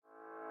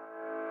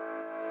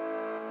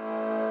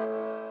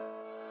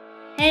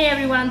Hey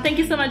everyone, thank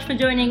you so much for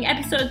joining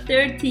episode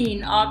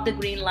 13 of The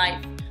Green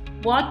Life.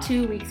 What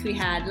 2 weeks we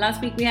had. Last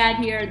week we had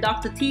here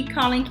Dr. T.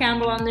 Colin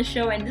Campbell on the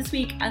show, and this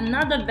week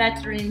another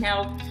veteran in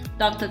health,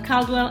 Dr.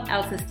 Caldwell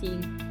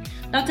Esselstyn.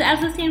 Dr.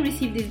 Esselstyn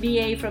received his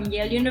BA from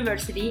Yale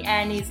University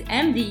and his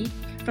MD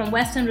from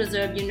Western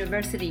Reserve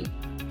University.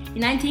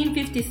 In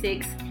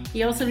 1956,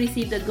 he also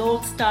received a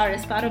gold star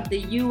as part of the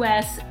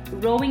US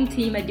rowing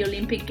team at the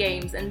Olympic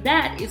Games, and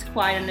that is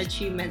quite an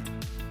achievement.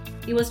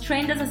 He was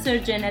trained as a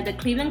surgeon at the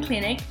Cleveland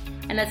Clinic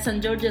and at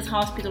St. George's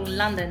Hospital in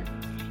London.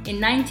 In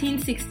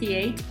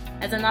 1968,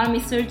 as an army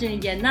surgeon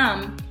in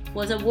Vietnam,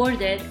 was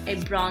awarded a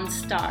Bronze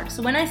Star.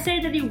 So when I say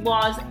that he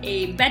was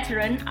a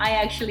veteran, I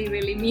actually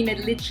really mean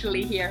it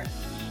literally here.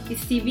 His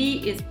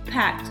CV is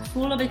packed,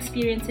 full of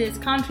experiences,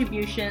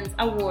 contributions,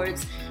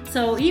 awards,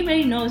 so he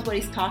really knows what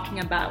he's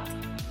talking about.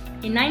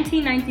 In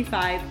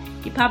 1995,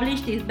 he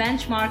published his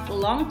benchmark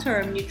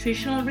long-term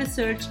nutritional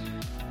research,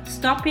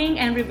 Stopping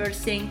and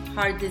Reversing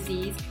Heart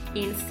Disease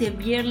in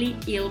Severely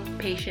Ill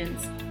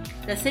Patients.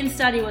 The same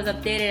study was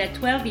updated at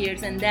 12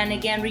 years and then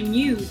again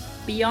renewed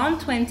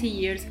beyond 20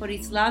 years for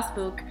its last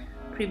book,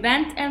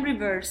 Prevent and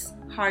Reverse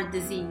Heart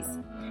Disease,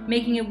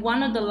 making it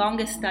one of the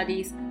longest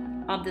studies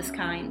of this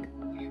kind.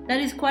 That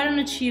is quite an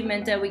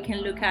achievement that we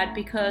can look at,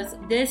 because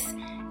this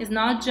is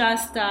not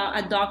just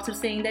a doctor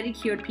saying that he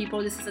cured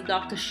people, this is a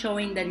doctor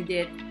showing that he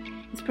did.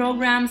 His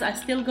programs are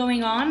still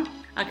going on,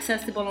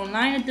 accessible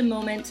online at the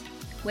moment,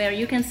 where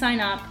you can sign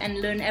up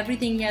and learn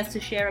everything he has to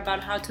share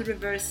about how to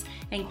reverse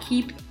and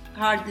keep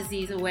heart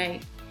disease away.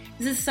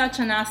 This is such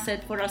an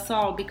asset for us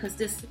all, because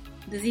this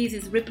disease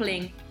is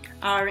rippling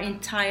our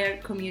entire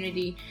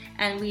community,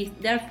 and we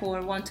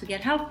therefore want to get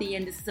healthy,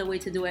 and this is a way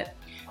to do it.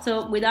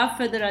 So without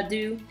further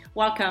ado,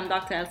 welcome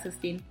Dr.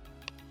 Esselstyn.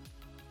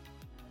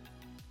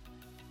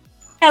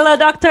 Hello,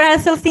 Dr.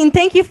 Esselstyn.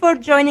 Thank you for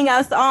joining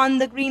us on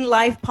the Green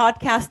Life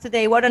podcast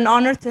today. What an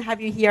honor to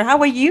have you here. How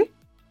are you?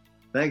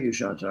 Thank you,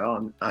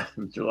 Chantal.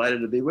 I'm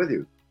delighted to be with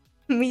you.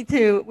 Me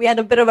too. We had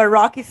a bit of a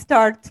rocky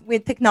start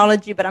with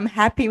technology, but I'm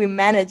happy we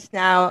managed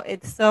now.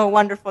 It's so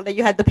wonderful that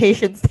you had the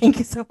patience. Thank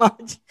you so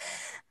much.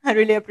 I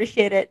really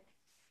appreciate it.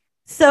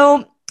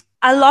 So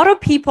a lot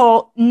of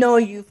people know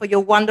you for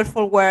your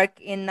wonderful work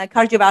in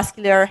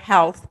cardiovascular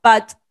health,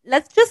 but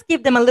let's just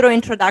give them a little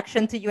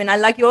introduction to you. And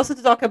I'd like you also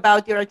to talk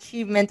about your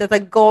achievement as a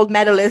gold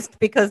medalist,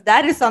 because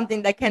that is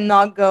something that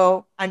cannot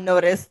go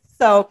unnoticed.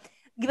 So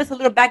give us a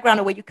little background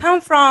of where you come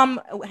from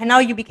and how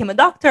you became a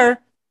doctor.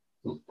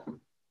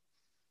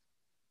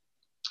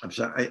 I'm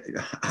sorry,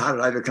 how did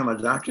I become a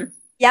doctor?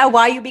 Yeah,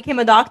 why you became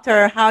a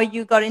doctor, how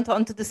you got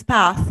onto this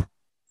path.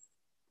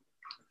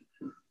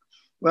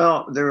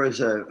 Well,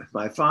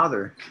 my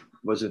father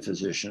was a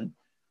physician,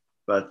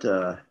 but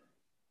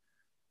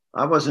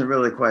I wasn't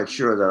really quite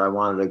sure that I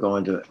wanted to go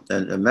into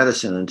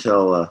medicine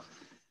until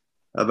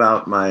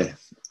about my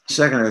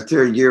second or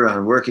third year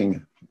on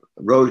working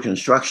road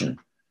construction.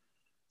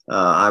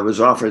 I was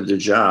offered the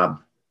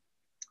job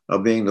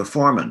of being the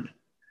foreman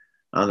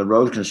on the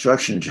road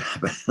construction job.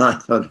 And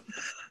I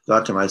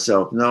thought to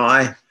myself, no,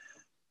 I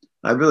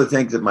really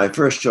think that my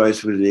first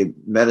choice would be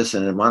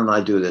medicine. And why don't I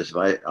do this?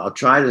 I'll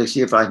try to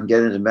see if I can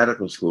get into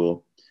medical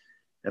school.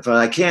 If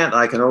I can't,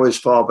 I can always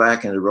fall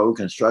back into road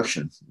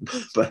construction.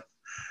 but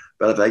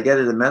if I get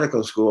into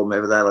medical school,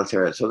 maybe that'll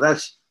tear it. So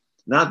that's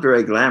not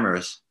very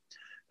glamorous,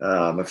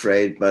 I'm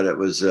afraid. But it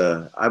was.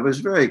 I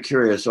was very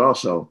curious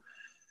also,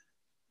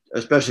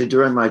 especially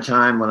during my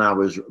time when I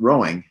was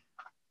rowing,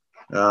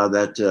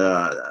 that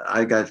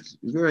I got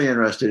very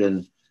interested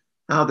in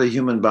how the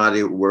human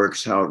body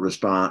works, how it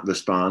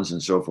responds,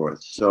 and so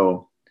forth.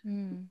 So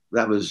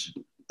that was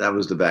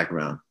the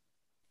background.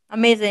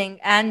 Amazing.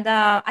 And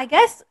I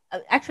guess,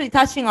 actually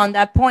touching on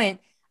that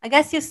point, I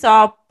guess you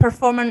saw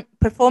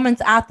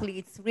performance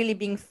athletes really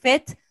being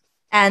fit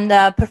and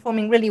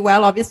performing really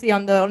well, obviously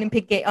on the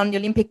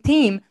Olympic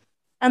team.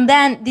 And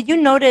then did you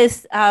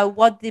notice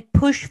what the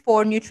push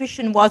for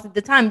nutrition was at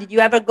the time? Did you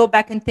ever go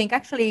back and think,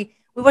 actually,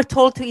 we were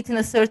told to eat in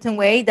a certain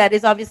way that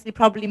is obviously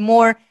probably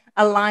more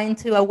aligned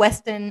to a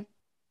Western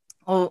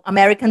or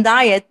American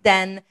diet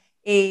than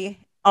a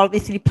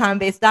obviously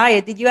plant-based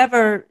diet? Did you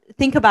ever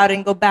think about it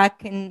and go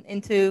back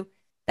into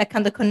that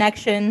kind of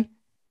connection?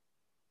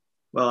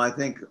 Well, I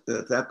think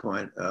at that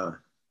point,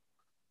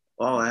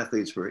 all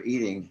athletes were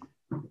eating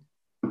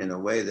in a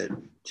way that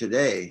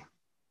today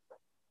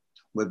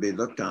would be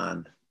looked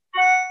on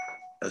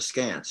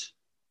askance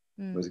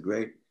with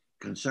great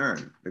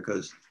concern,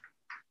 because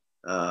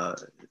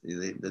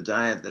the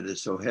diet that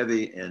is so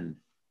heavy in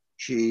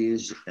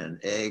cheese and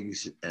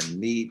eggs and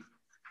meat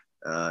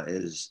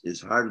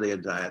is hardly a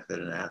diet that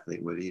an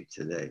athlete would eat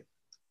today.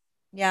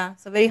 Yeah,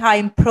 so very high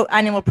in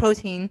animal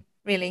protein,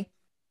 really.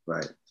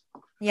 Right.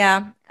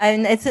 Yeah,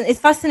 and it's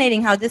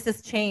fascinating how this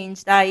has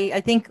changed.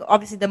 I think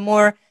obviously the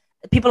more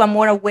people are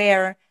more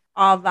aware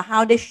of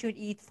how they should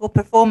eat for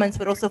performance,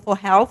 but also for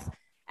health,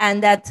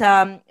 and that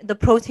the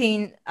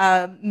protein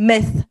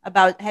myth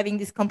about having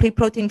this complete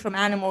protein from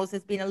animals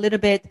has been a little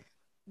bit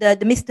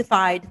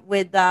demystified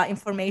with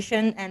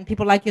information, and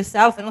people like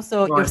yourself and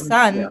also Well, your yeah,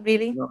 son,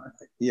 really. no,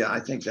 yeah, I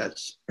think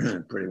that's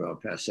pretty well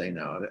passé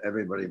now.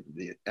 Everybody,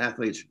 the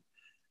athletes,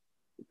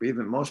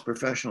 even most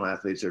professional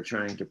athletes, are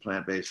turning to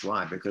plant-based.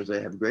 Why? Because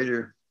they have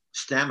greater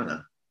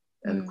stamina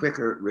and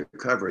quicker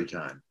recovery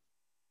time.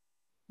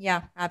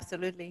 Yeah,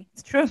 absolutely,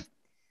 it's true.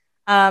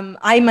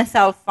 I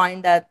myself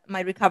find that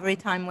my recovery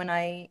time when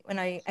I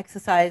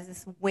exercise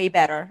is way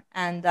better,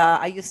 and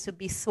I used to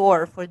be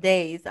sore for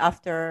days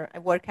after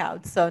a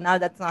workout. So now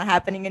that's not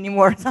happening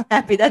anymore. So I'm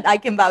happy that I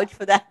can vouch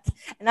for that,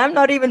 and I'm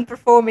not even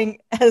performing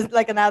as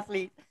like an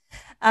athlete.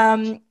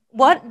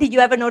 What did you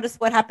ever notice?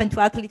 What happened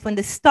to athletes when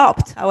they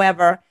stopped,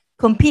 however,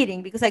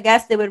 competing? Because I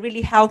guess they were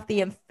really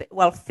healthy and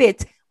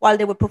fit while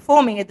they were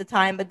performing at the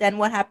time. But then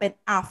what happened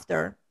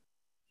after?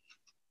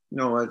 You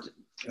know what?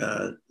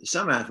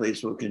 Some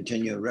athletes will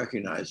continue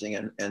recognizing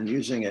and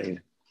using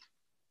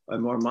a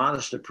more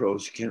modest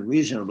approach can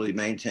reasonably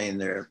maintain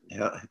their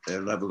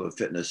level of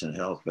fitness and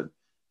health, but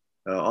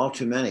all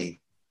too many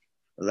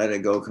let it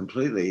go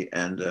completely,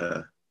 and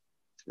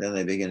then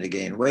they begin to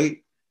gain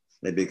weight.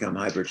 They become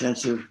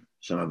hypertensive.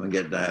 Some of them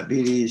get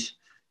diabetes.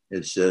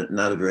 It's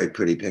not a very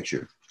pretty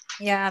picture.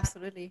 Yeah,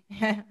 absolutely.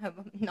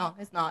 No,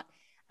 it's not.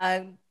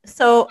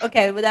 So,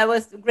 okay, well, that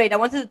was great. I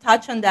wanted to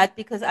touch on that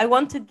because I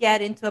want to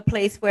get into a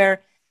place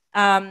where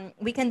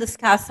we can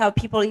discuss how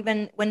people,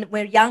 even when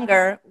we're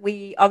younger,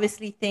 we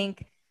obviously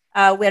think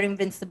we're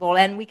invincible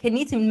and we can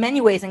eat in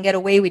many ways and get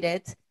away with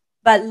it.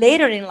 But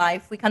later in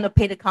life, we kind of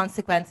pay the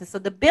consequences. So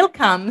the bill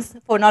comes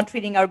for not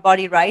treating our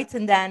body right.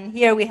 And then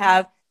here we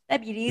have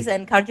diabetes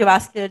and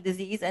cardiovascular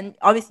disease. And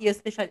obviously,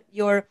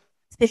 your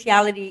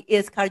specialty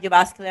is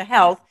cardiovascular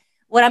health.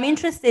 What I'm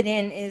interested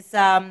in is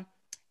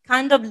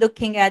kind of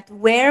looking at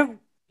where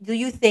do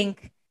you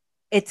think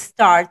it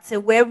starts, so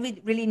where we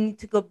really need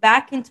to go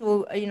back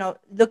into,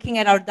 looking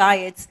at our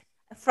diets.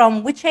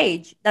 From which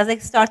age? Does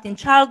it start in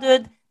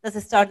childhood? Does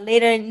it start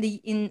later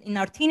in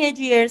our teenage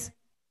years,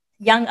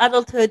 young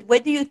adulthood?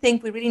 Where do you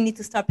think we really need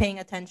to start paying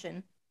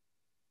attention?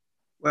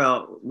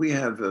 Well, we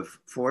have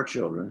 4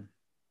 children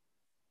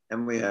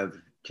and we have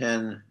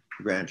 10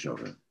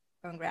 grandchildren.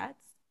 Congrats.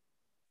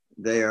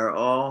 They are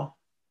all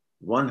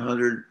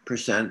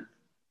 100%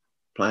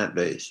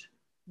 plant-based,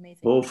 Amazing.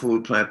 whole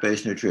food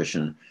plant-based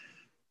nutrition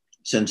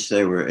since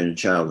they were in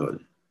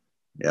childhood.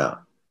 Yeah.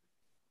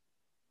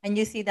 And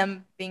you see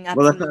them being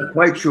Well, absolutely that's not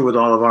quite true with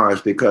all of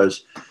ours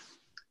because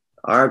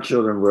our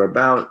children were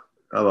about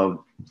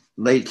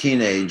late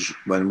teenage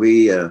when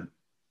we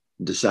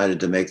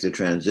decided to make the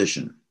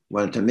transition.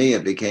 When to me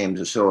it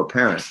became so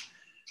apparent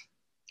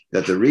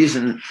that the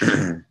reason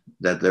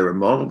that there were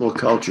multiple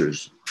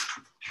cultures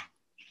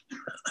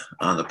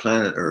on the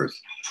planet Earth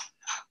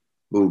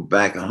who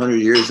back 100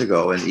 years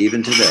ago and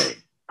even today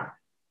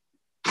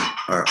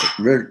are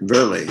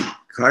really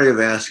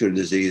cardiovascular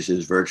disease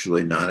is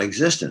virtually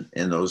non-existent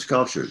in those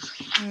cultures.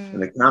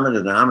 And the common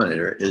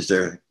denominator is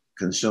they're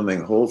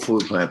consuming whole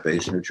food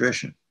plant-based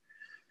nutrition.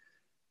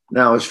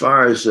 Now, as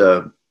far as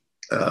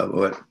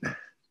what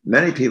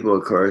many people,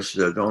 of course,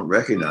 don't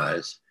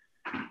recognize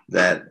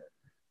that,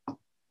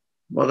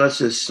 well, let's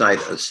just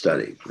cite a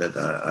study that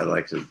I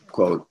like to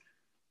quote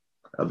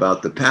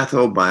about the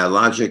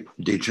pathobiologic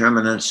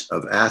determinants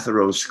of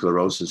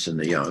atherosclerosis in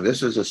the young.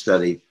 This was a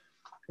study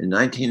in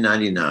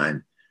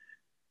 1999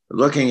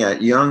 looking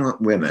at young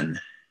women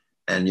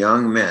and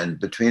young men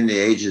between the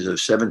ages of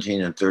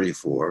 17 and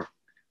 34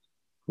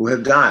 who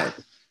have died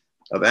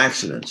of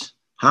accidents,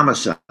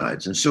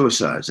 homicides, and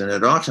suicides. And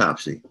at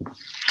autopsy,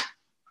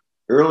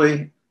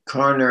 early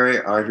coronary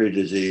artery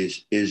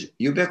disease is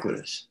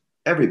ubiquitous.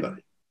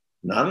 Everybody.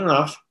 Not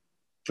enough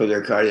for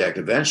their cardiac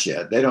events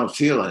yet. They don't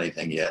feel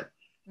anything yet,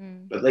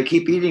 but they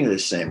keep eating the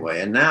same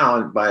way. And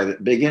now, by the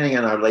beginning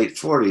in our late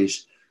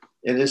 40s,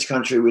 in this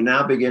country, we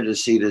now begin to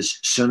see this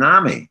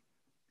tsunami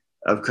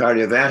of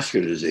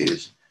cardiovascular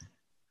disease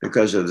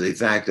because of the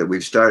fact that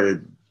we've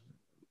started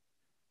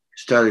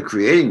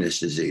creating this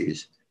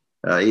disease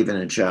even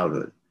in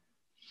childhood.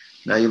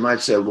 Now, you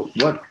might say, well,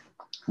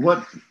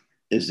 what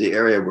is the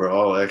area where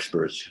all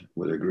experts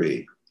would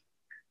agree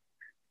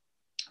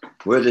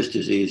where this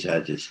disease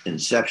has its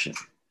inception,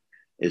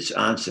 its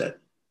onset,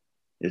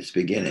 its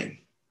beginning?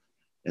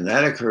 And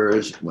that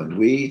occurs when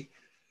we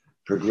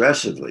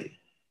progressively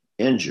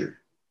injure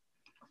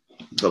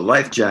the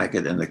life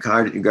jacket and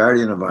the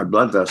guardian of our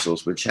blood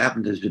vessels, which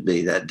happens to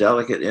be that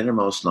delicate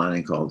innermost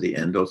lining called the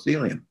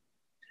endothelium.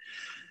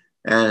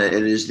 And it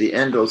is the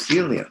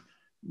endothelium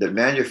that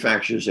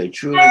manufactures a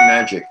truly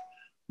magic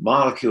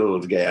molecule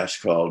of gas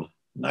called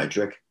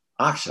nitric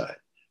oxide.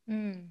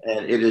 And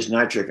it is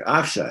nitric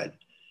oxide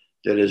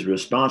that is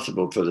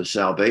responsible for the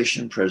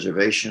salvation,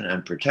 preservation,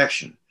 and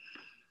protection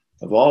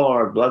of all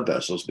our blood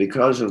vessels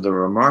because of the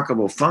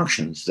remarkable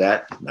functions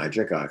that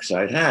nitric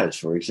oxide has.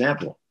 For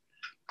example,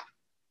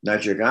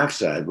 nitric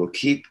oxide will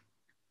keep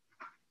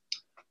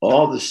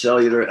all the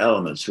cellular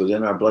elements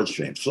within our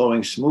bloodstream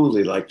flowing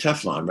smoothly like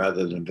Teflon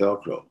rather than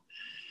Velcro.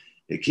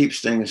 It keeps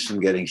things from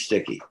getting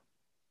sticky.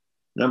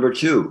 Number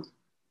two,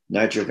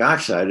 Nitric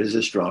oxide is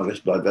the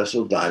strongest blood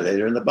vessel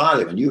dilator in the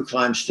body. When you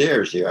climb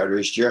stairs, the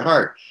arteries to your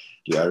heart,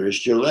 the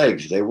arteries to your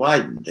legs, they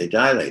widen, they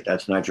dilate.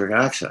 That's nitric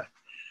oxide.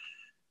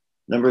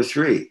 Number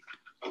 3,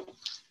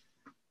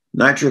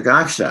 nitric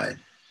oxide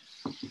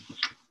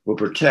will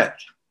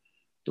protect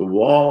the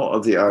wall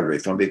of the artery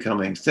from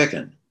becoming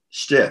thickened,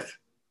 stiff,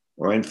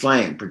 or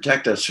inflamed,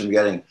 protect us from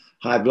getting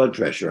high blood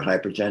pressure,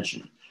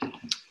 hypertension.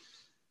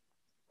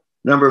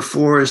 Number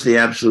 4 is the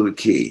absolute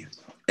key.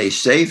 A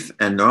safe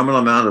and normal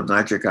amount of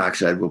nitric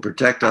oxide will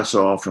protect us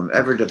all from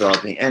ever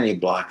developing any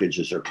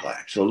blockages or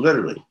plaques. So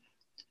literally,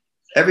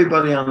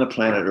 everybody on the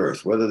planet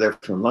Earth, whether they're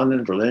from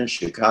London, Berlin,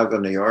 Chicago,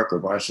 New York, or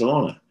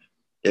Barcelona,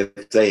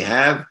 if they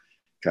have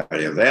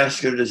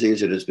cardiovascular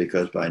disease, it is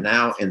because by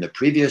now, in the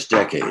previous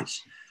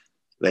decades,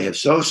 they have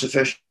so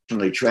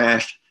sufficiently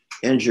trashed,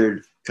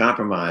 injured,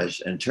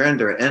 compromised, and turned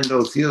their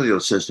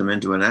endothelial system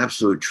into an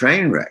absolute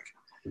train wreck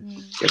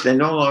that they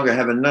no longer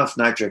have enough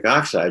nitric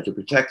oxide to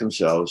protect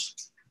themselves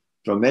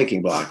from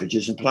making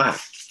blockages and plaque.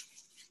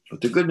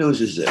 But the good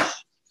news is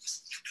this.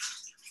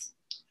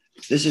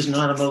 This is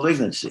not a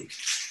malignancy.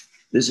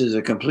 This is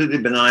a completely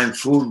benign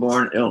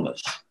foodborne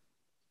illness.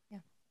 Yeah.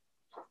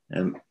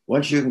 And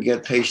once you can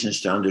get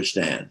patients to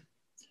understand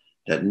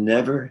that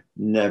never,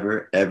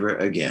 never, ever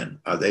again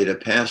are they to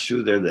pass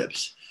through their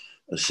lips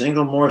a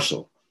single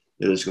morsel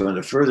that is going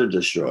to further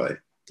destroy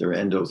their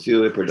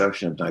endothelial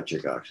production of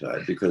nitric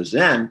oxide, because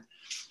then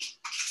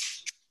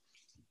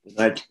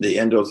the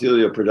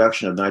endothelial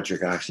production of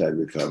nitric oxide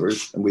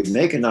recovers, and we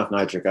make enough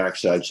nitric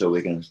oxide so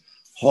we can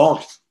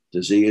halt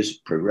disease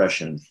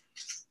progression.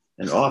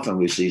 And often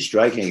we see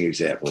striking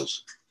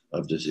examples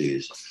of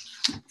disease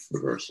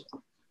reversal.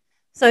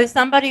 So if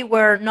somebody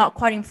were not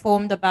quite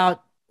informed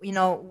about,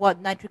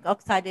 what nitric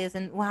oxide is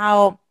and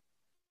how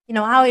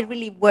it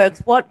really works,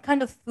 what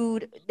kind of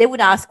food, they would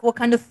ask, what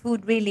kind of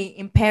food really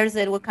impairs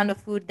it, what kind of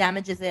food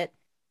damages it?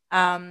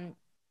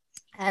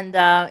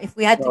 If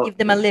we had to give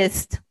them a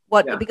list,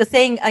 because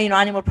saying,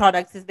 animal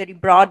products is very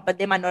broad, but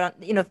they might not,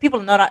 if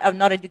people are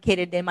not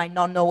educated, they might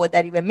not know what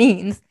that even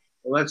means.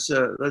 Well,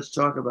 let's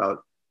talk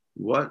about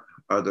what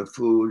are the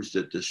foods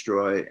that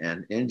destroy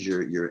and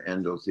injure your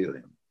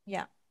endothelium.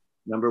 Yeah.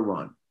 Number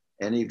 1,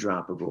 any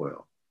drop of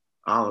oil.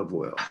 Olive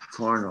oil,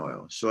 corn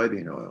oil,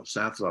 soybean oil,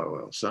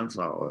 safflower oil,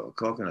 sunflower oil,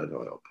 coconut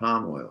oil,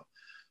 palm oil,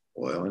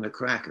 oil in a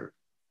cracker,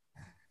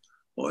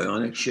 oil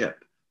in a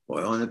chip,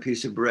 oil in a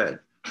piece of bread,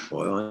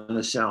 oil in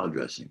a salad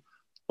dressing.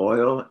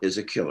 Oil is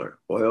a killer.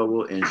 Oil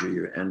will injure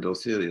your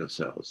endothelial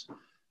cells,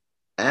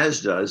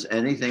 as does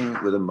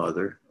anything with a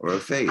mother or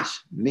a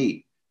face.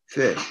 Meat,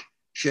 fish,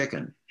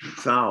 chicken,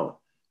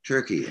 fowl,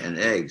 turkey, and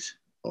eggs.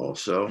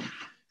 Also,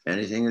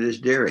 anything that is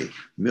dairy,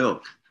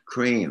 milk,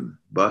 cream,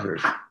 butter,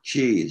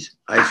 cheese,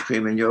 ice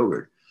cream, and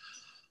yogurt.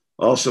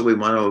 Also, we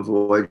want to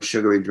avoid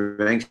sugary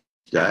drinks,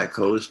 Diet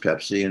Coke,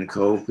 Pepsi, and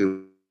Coke.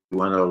 We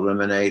want to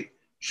eliminate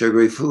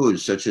sugary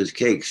foods such as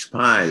cakes,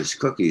 pies,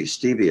 cookies,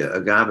 stevia,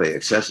 agave,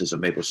 excesses of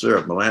maple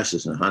syrup,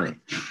 molasses, and honey.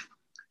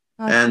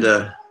 Okay. And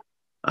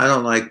I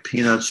don't like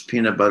peanuts,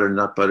 peanut butter,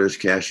 nut butters,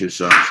 cashew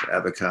sauce,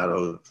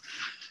 avocado.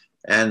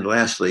 And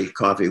lastly,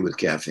 coffee with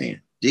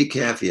caffeine.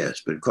 Decaf,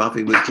 yes, but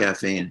coffee with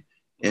caffeine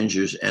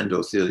injures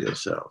endothelial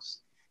cells.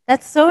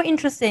 That's so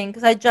interesting,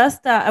 because I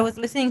was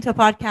listening to a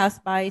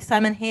podcast by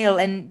Simon Hale,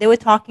 and they were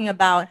talking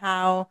about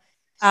how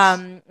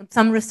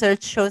some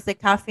research shows that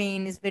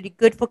caffeine is very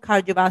good for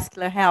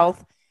cardiovascular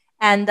health.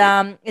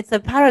 And it's a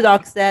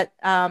paradox that,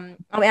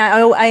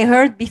 I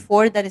heard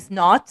before that it's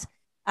not,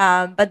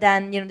 but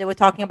then, they were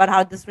talking about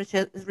how this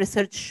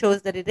research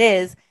shows that it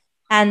is.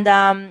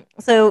 And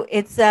so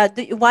it's,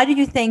 why do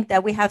you think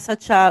that we have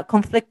such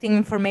conflicting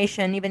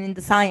information even in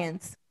the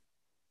science?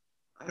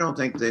 I don't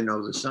think they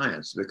know the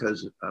science,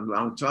 because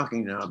I'm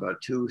talking now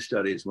about 2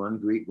 studies, one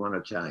Greek, one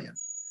Italian.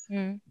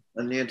 And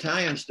the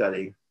Italian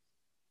study,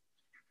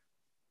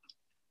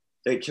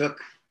 they took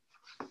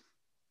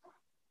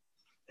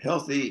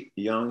healthy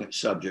young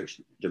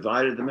subjects,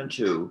 divided them in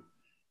 2.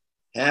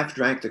 Half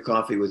drank the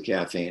coffee with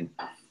caffeine.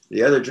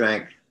 The other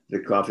drank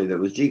the coffee that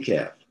was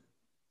decaf.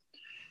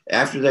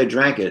 After they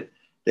drank it,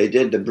 they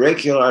did the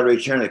brachial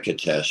artery tourniquet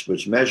test,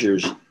 which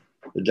measures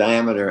the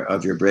diameter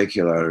of your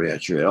brachial artery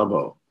at your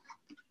elbow.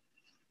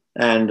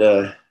 And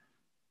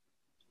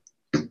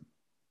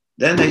then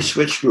they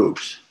switched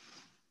groups.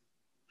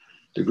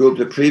 The group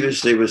that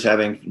previously was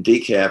having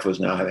decaf was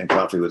now having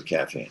coffee with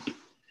caffeine.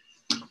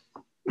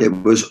 It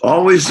was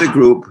always the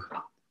group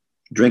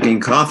drinking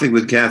coffee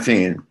with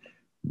caffeine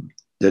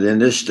that in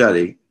this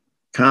study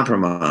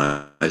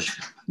compromised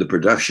the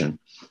production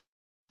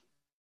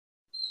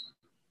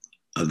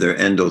of their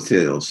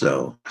endothelial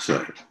cell,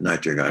 so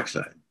nitric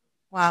oxide.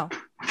 Wow.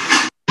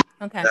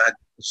 Okay.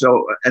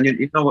 And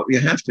you know what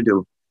you have to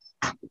do?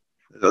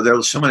 There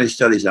are so many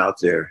studies out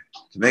there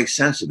to make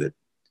sense of it.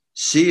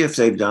 See if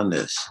they've done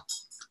this.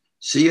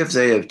 See if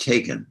they have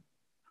taken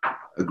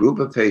a group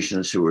of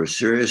patients who are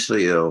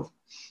seriously ill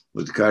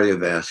with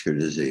cardiovascular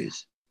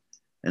disease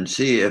and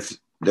see if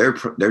their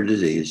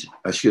disease,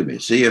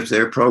 see if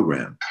their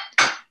program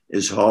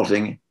is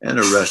halting and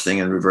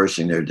arresting and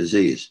reversing their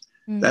disease.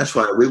 That's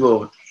why we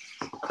will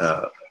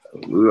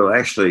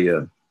actually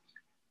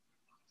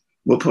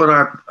we'll put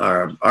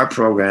our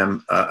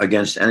program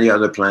against any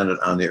other planet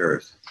on the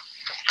Earth,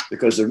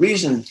 because the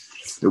reason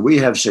that we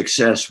have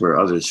success where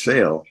others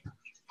fail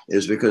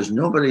is because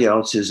nobody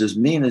else is as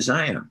mean as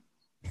I am.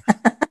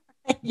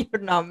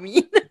 You're not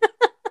mean.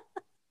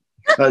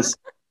 Because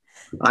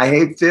I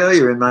hate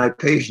failure in my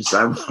patients.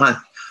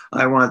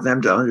 I want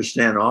them to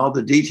understand all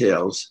the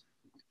details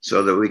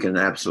so that we can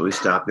absolutely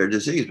stop their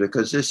disease.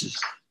 Because this is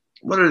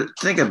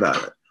think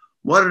about it.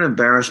 What an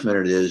embarrassment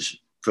it is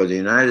for the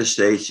United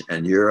States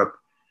and Europe,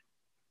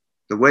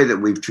 the way that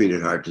we've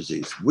treated heart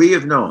disease. We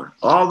have known,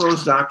 all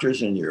those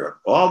doctors in Europe,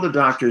 all the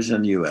doctors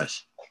in the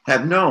US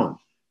have known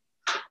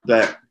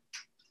that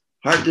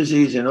heart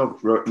disease in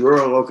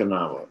rural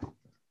Okinawa,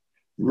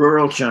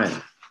 rural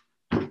China,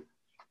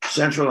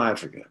 Central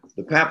Africa,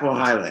 the Papua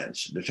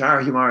Highlands, the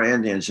Tarahumara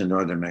Indians in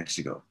northern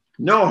Mexico,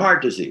 no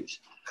heart disease.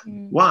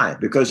 Why?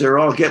 Because they're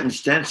all getting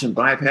stents and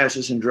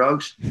bypasses and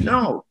drugs?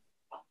 No,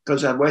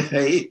 because that way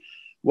they eat.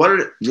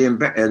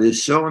 It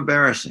is so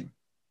embarrassing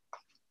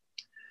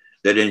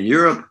that in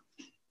Europe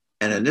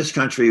and in this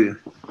country,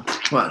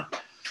 what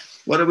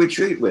do we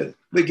treat with?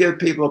 We give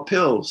people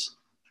pills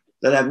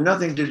that have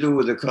nothing to do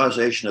with the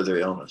causation of their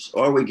illness,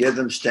 or we give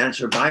them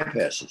stents or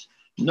bypasses,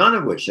 none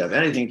of which have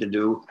anything to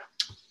do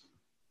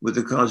with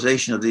the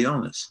causation of the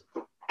illness.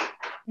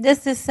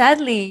 This is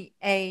sadly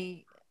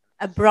a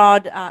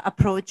broad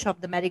approach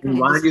of the medical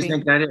industry. Why do you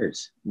think that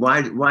is?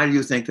 Why do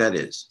you think that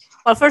is?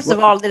 Well, first of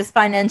all, there's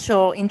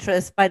financial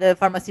interest by the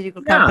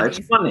pharmaceutical companies.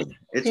 Yeah, it's money.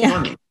 It's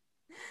money.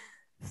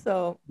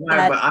 So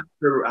I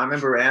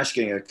remember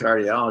asking a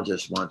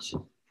cardiologist once,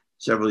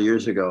 several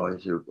years ago, I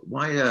said,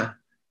 why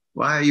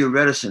are you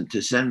reticent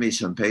to send me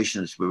some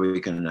patients where we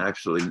can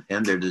actually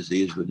end their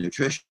disease with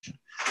nutrition?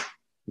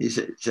 He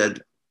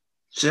said,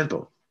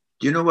 simple.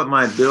 Do you know what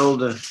my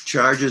bill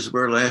charges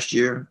were last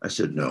year? I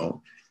said,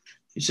 no.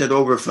 He said,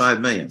 over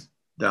 $5 million.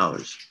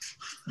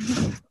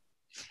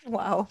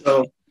 Wow.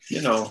 So,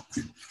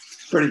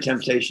 pretty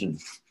temptation.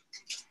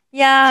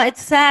 Yeah,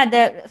 it's sad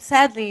that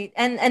sadly,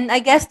 and I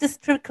guess this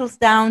trickles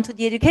down to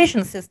the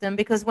education system,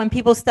 because when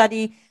people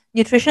study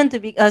medicine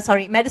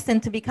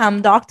to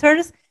become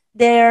doctors,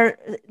 their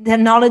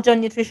knowledge on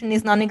nutrition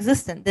is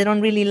non-existent. They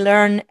don't really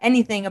learn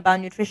anything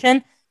about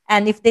nutrition.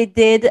 And if they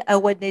did,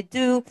 what they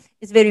do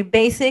is very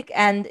basic,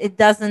 and it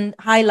doesn't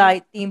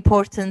highlight the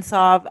importance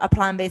of a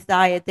plant-based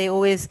diet. They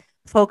always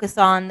focus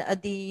on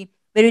the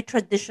very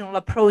traditional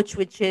approach,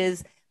 which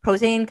is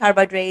protein,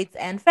 carbohydrates,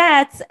 and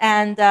fats,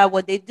 and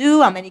what they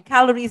do, how many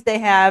calories they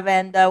have,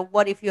 and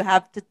what if you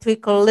have to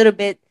tweak a little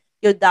bit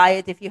your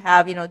diet if you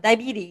have,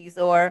 diabetes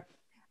or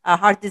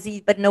heart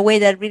disease, but in a way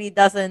that really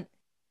doesn't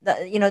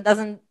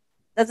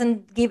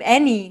give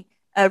any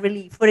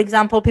relief. For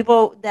example,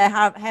 people that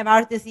have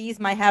heart disease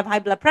might have high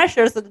blood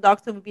pressure, so the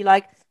doctor would be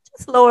like,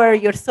 just lower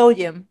your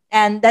sodium,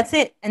 and that's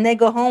it. And they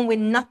go home with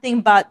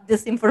nothing but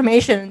this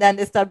information, and then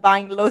they start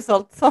buying low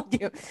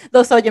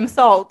sodium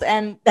salt,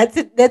 and that's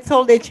it. That's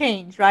all they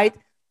change, right?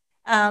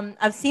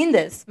 I've seen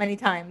this many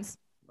times.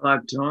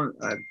 Well,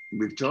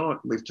 we've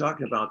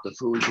talked about the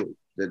foods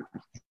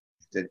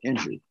that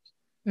injure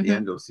the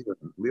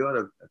endothelium. We ought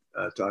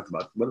to talk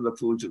about what are the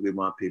foods that we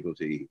want people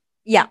to eat.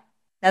 Yeah,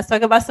 let's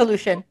talk about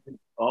solution.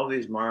 All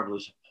these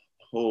marvelous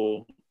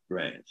whole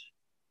grains,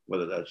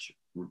 whether that's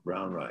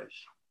brown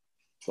rice,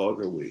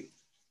 bulgur wheat,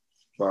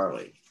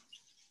 barley,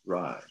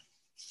 rye,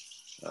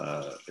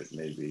 it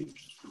may be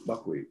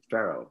buckwheat,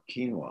 farro,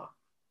 quinoa,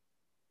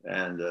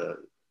 and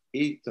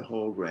eat the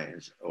whole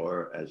grains,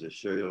 or as a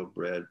cereal,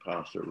 bread,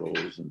 pasta,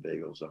 rolls, and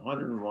bagels,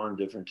 101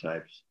 different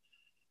types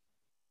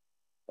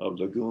of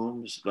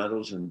legumes,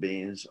 lentils, and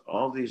beans,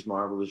 all these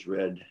marvelous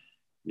red,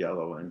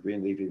 yellow, and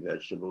green leafy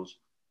vegetables,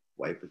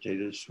 white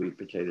potatoes, sweet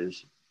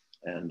potatoes,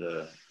 and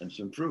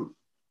some fruit.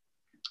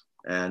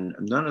 And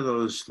none of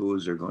those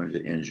foods are going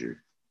to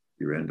injure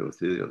your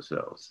endothelial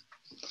cells.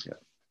 Yeah.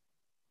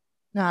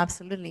 No,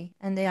 absolutely.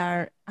 And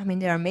they're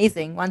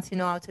amazing once you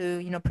know how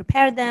to,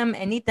 prepare them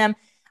and eat them.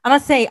 I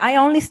must say, I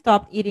only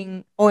stopped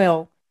eating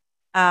oil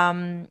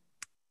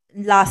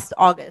last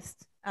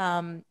August.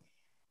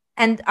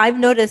 And I've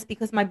noticed,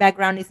 because my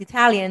background is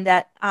Italian,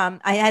 that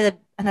I had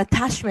an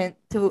attachment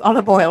to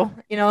olive oil,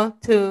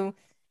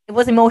 it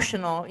was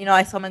emotional.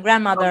 I saw my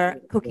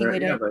grandmother cooking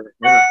with it.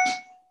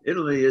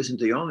 Italy isn't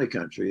the only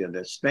country, and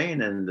there's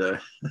Spain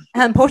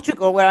and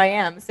Portugal, where I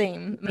am,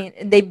 same. I mean,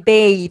 they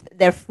bathe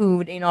their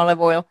food in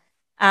olive oil.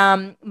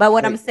 But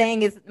what I'm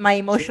saying is my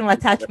emotional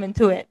attachment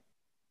to it.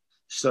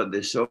 So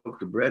they soak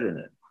the bread in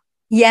it.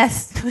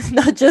 Yes,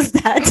 not just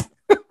that.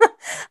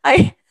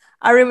 I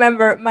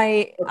remember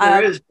my.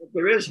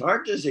 There is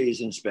heart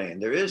disease in Spain.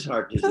 There is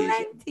heart disease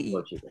in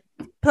Portugal.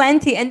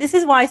 Plenty, and this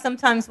is why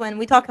sometimes when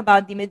we talk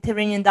about the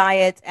Mediterranean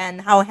diet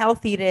and how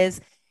healthy it is,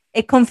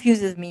 it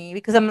confuses me,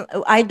 because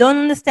I don't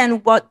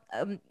understand what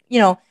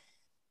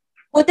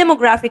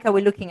demographic are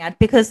we looking at,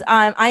 because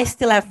I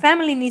still have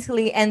family in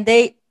Italy and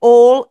they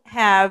all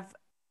have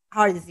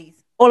heart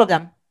disease, all of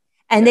them,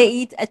 and they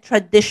eat a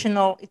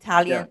traditional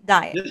Italian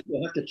diet.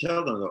 You have to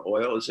tell them the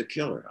oil is a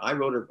killer. I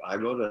wrote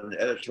an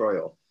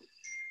editorial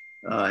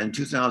in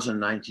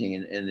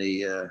 2019 in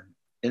the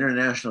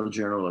International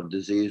Journal of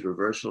Disease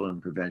Reversal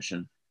and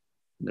Prevention.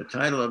 The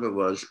title of it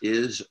was,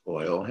 "Is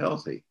Oil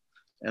Healthy?"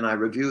 And I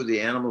reviewed the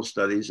animal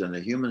studies and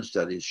the human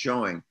studies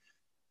showing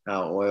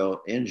how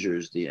oil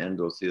injures the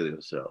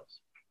endothelial cells.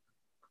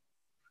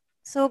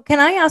 So can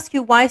I ask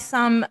you why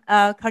some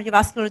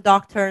cardiovascular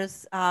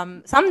doctors,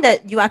 some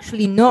that you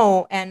actually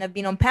know and have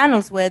been on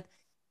panels with,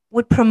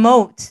 would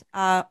promote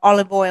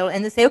olive oil,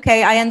 and they say,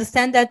 okay, I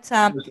understand that.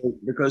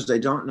 Because they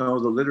don't know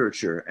the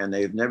literature, and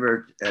they've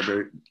never,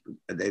 ever,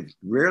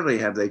 rarely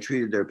have they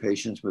treated their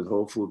patients with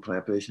whole food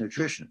plant-based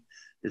nutrition.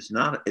 It's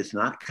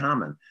not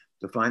common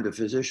to find a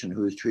physician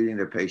who is treating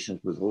their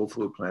patients with whole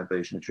food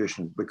plant-based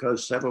nutrition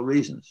because several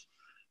reasons.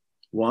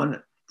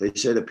 One, they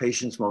say the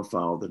patients won't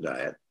follow the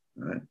diet,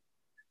 right?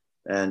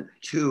 And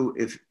two,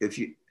 if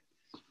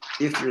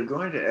you're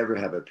going to ever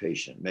have a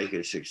patient make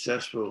a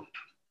successful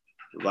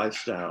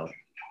lifestyle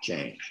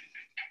change,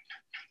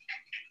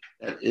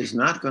 that is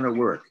not going to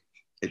work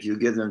if you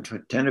give them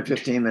 10 or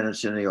 15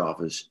 minutes in the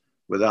office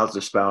without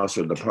the spouse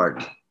or the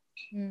partner.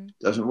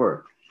 Doesn't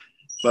work.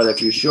 But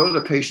if you show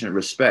the patient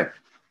respect,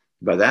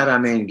 by that I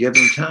mean give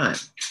them time.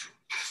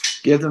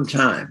 Give them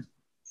time.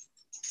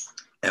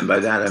 And by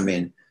that I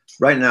mean,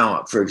 right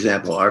now, for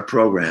example, our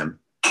program,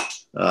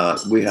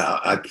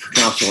 I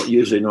counsel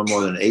usually no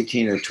more than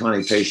 18 or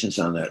 20 patients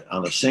on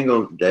a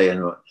single day,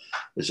 and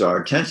it's our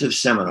intensive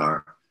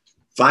seminar,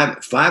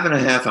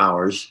 5.5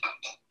 hours.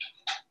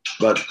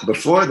 But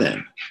before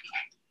then,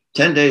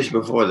 10 days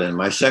before then,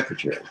 my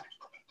secretary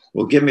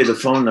will give me the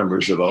phone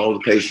numbers of all the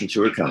patients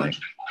who are coming,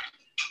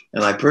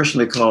 and I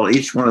personally call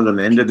each one of them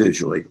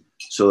individually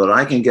so that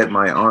I can get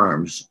my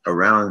arms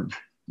around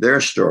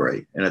their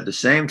story, and at the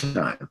same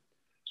time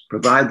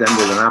provide them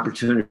with an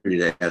opportunity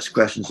to ask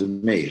questions of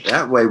me.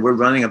 That way, we're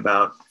running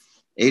about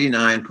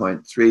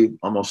 89.3,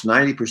 almost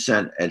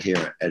 90%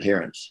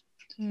 adherence.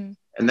 And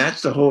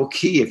that's the whole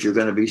key if you're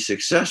going to be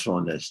successful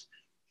in this.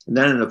 And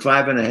then in the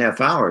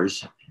 5.5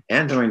 hours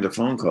and during the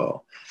phone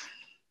call,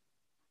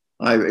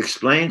 I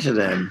explained to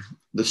them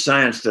the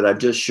science that I've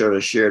just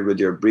shared with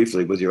you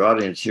briefly with your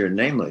audience here,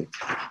 namely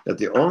that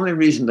the only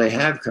reason they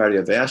have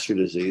cardiovascular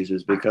disease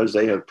is because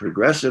they have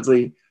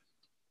progressively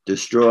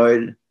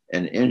destroyed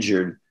and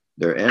injured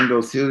their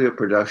endothelial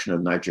production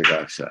of nitric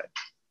oxide.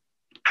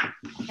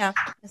 Yeah,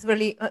 it's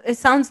really, it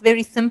sounds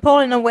very simple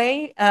in a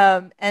way.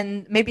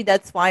 And maybe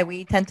that's why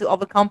we tend to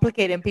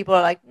overcomplicate and people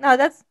are like, no,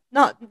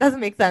 doesn't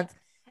make sense.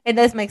 It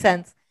does make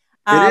sense.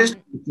 It is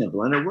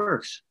simple and it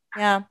works.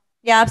 Yeah,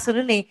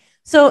 absolutely.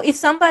 So if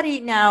somebody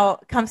now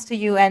comes to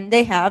you and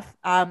they have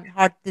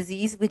heart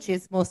disease, which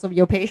is most of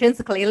your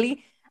patients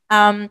clearly,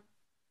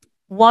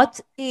 what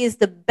is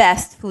the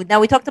best food? Now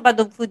we talked about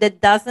the food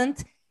that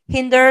doesn't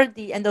hinder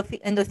the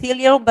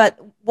endothelial, but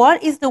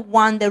what is the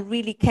one that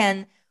really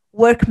can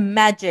work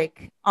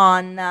magic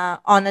on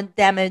a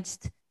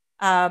damaged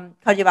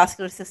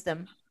cardiovascular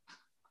system?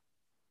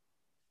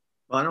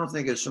 Well, I don't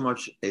think it's so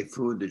much a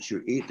food that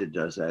you eat that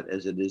does that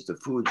as it is the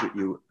foods that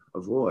you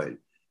avoid,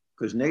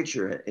 because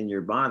nature in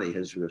your body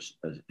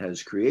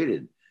has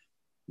created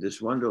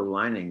this wonderful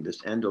lining,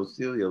 this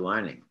endothelial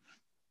lining,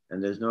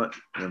 and there's not,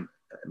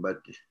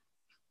 but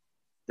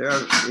there are,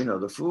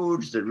 the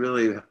foods that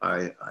really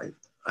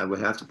I would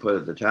have to put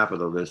at the top of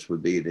the list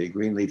would be the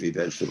green leafy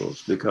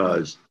vegetables,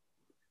 because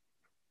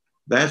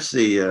that's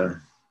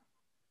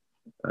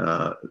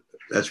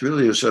that's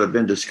really sort of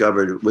been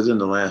discovered within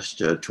the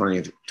last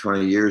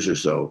 20 years or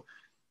so,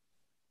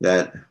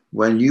 that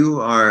when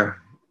you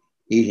are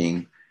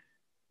eating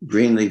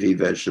green leafy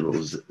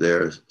vegetables,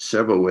 there are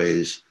several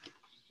ways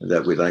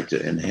that we like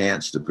to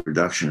enhance the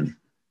production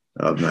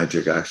of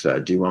nitric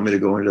oxide. Do you want me to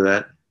go into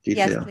that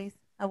detail? Yes, please.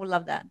 I would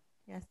love that.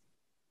 Yes.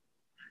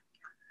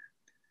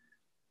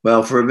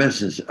 Well, for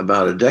instance,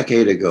 about a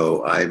decade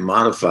ago, I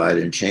modified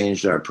and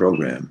changed our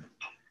program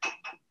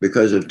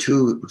because of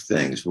two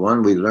things.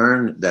 One, we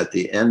learned that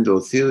the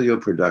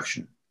endothelial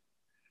production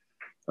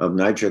of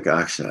nitric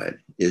oxide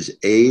is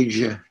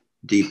age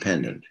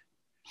dependent.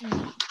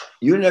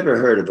 You never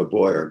heard of a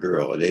boy or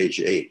girl at age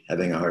 8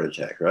 having a heart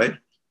attack, right?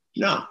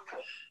 No,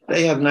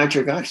 they have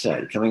nitric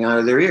oxide coming out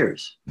of their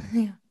ears.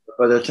 Yeah.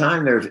 By the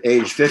time they're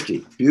age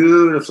 50,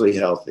 beautifully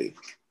healthy,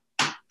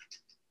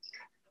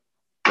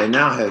 they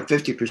now have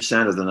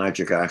 50% of the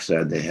nitric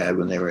oxide they had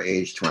when they were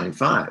age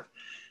 25.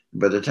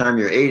 By the time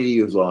you're 80,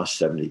 you've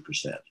lost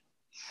 70%.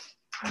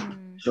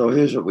 So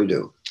here's what we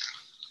do.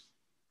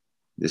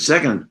 The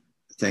second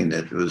thing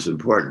that was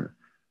important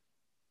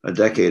a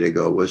decade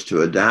ago was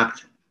to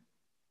adapt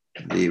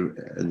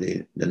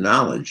the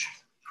knowledge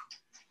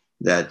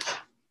that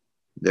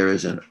there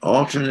is an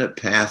alternate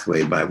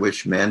pathway by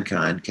which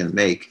mankind can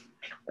make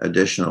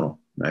additional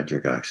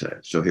nitric oxide.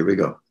 So here we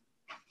go.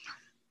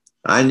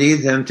 I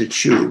need them to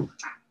chew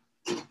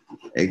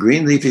a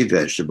green leafy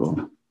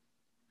vegetable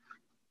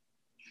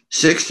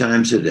 6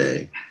 times a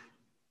day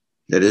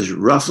that is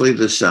roughly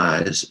the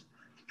size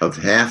of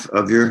half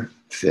of your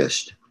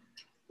fist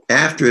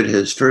after it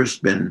has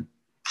first been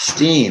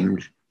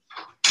steamed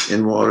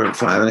in water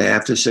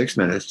 5.5 to 6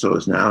 minutes, so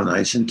it's now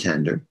nice and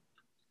tender,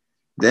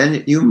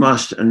 then you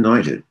must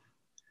anoint it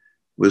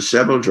with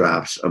several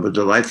drops of a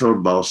delightful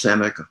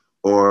balsamic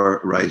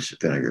or rice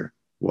vinegar.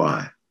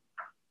 Why?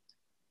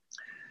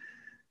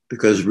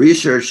 Because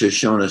research has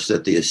shown us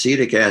that the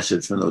acetic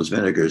acid from those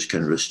vinegars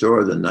can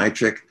restore the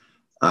nitric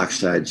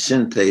oxide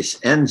synthase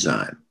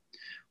enzyme,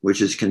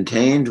 which is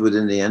contained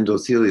within the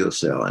endothelial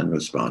cell and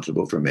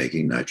responsible for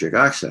making nitric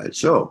oxide.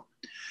 So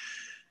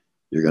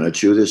you're going to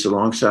chew this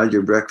alongside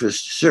your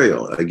breakfast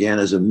cereal, again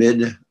as a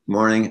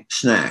mid-morning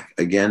snack,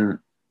 again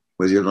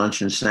with your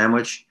lunch and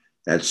sandwich.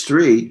 That's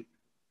 3,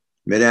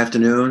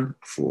 mid-afternoon,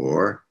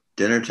 4,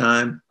 dinner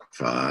time,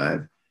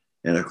 5,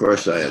 and of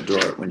course I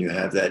adore it when you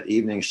have that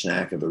evening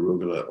snack of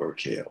arugula or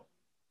kale.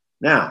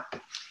 Now,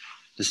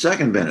 the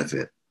second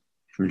benefit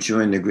from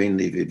chewing the green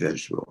leafy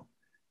vegetable,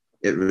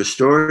 it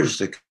restores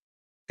the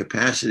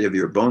capacity of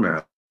your bone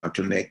marrow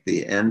to make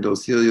the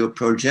endothelial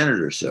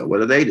progenitor cell.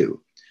 What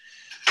do?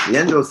 The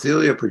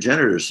endothelial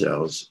progenitor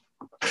cells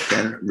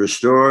can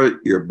restore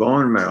your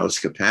bone marrow's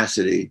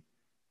capacity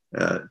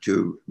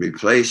to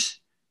replace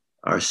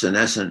our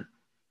senescent,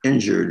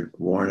 injured,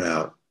 worn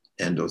out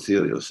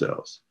endothelial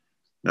cells.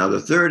 Now,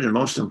 the third and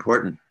most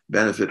important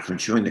benefit from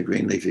chewing the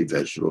green leafy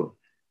vegetable,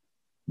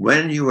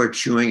 when you are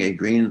chewing a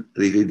green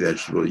leafy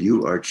vegetable,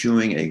 you are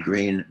chewing a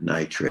green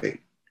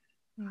nitrate.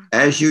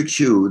 As you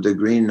chew the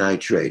green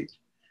nitrate,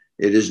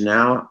 it is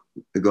now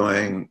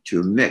going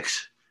to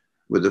mix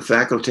with the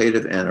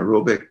facultative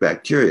anaerobic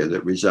bacteria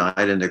that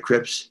reside in the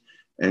crypts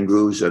and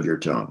grooves of your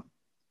tongue.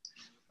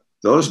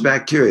 Those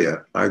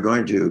bacteria are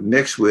going to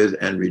mix with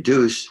and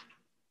reduce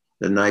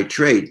the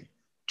nitrate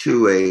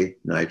to a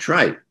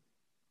nitrite.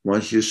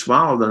 Once you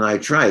swallow the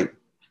nitrite,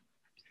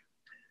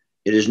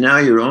 it is now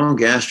your own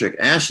gastric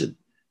acid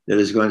that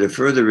is going to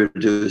further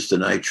reduce the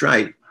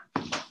nitrite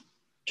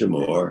to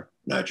more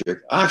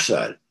nitric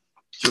oxide.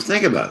 So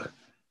think about it.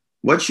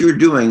 What you're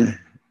doing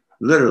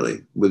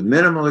literally with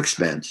minimal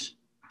expense,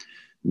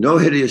 no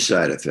hideous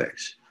side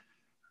effects,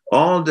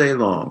 all day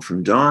long,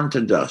 from dawn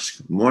to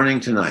dusk, morning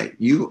to night,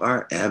 you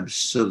are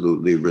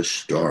absolutely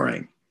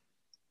restoring.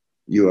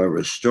 You are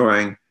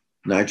restoring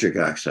nitric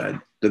oxide,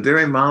 the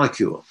very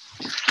molecule,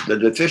 the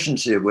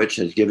deficiency of which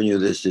has given you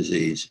this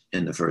disease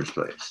in the first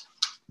place.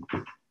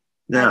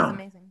 Now,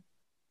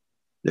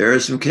 there are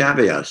some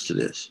caveats to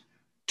this.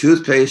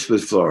 Toothpaste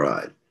with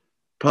fluoride,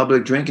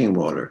 public drinking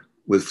water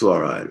with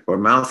fluoride, or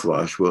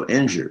mouthwash will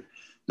injure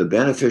the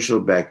beneficial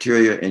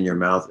bacteria in your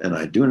mouth. And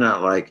I do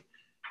not like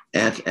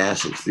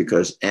antacids,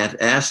 because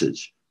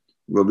antacids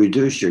will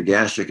reduce your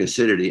gastric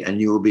acidity and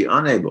you will be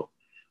unable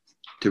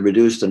to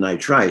reduce the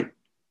nitrite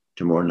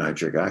to more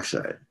nitric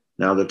oxide.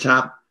 Now, the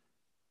top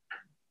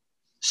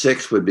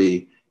 6 would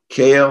be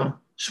kale,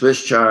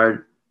 Swiss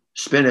chard,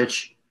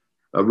 spinach,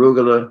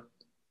 arugula,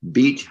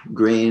 beet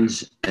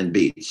greens, and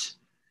beets.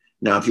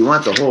 Now, if you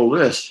want the whole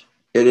list,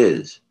 it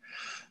is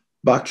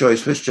bok choy,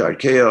 Swiss chard,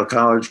 kale,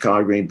 collard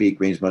green, beet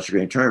greens, mustard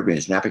green, turnip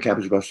greens, napa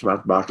cabbage, Brussels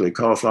sprouts, broccoli,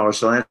 cauliflower,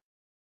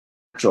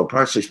 cilantro,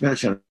 parsley,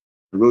 spinach, and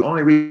root. The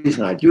only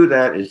reason I do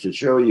that is to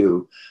show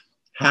you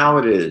how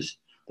it is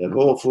that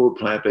whole food,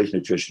 plant-based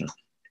nutrition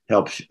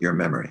helps your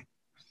memory.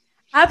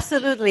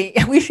 Absolutely.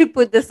 We should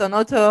put this on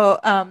auto,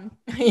 on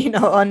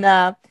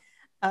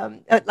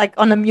like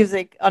on a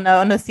music, on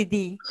a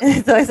CD.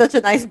 So it's such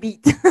a nice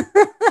beat.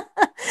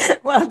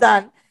 Well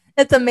done.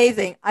 It's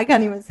amazing. I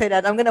can't even say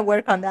that. I'm going to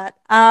work on that.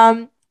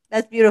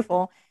 That's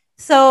beautiful.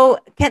 So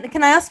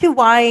can I ask you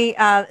why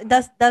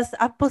does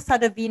apple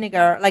cider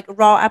vinegar, like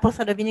raw apple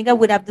cider vinegar,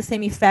 would have the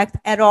same effect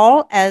at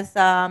all as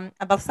a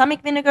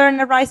balsamic vinegar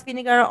and a rice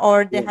vinegar,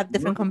 or they have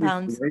different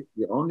compounds?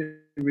 The only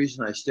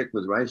reason I stick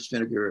with rice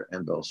vinegar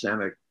and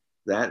balsamic,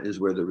 that is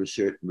where the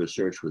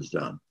research was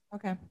done.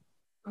 Okay.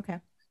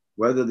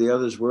 Whether the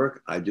others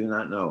work, I do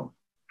not know.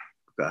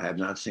 I have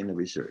not seen the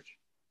research.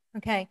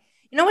 Okay.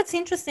 You know what's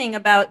interesting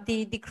about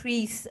the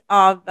decrease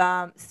of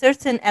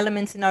certain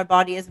elements in our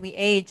body as we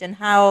age, and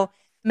how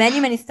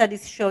many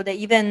studies show that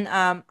even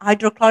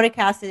hydrochloric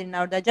acid in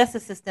our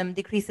digestive system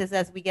decreases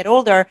as we get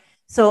older.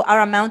 So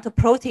our amount of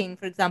protein,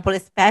 for example,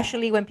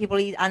 especially when people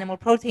eat animal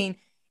protein,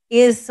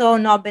 is so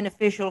not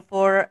beneficial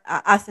for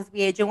us as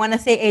we age. And when I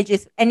say age,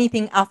 is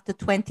anything after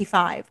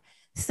 25.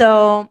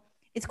 So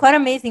it's quite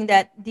amazing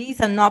that these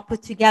are not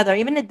put together,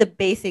 even at the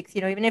basics,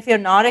 even if you're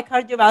not a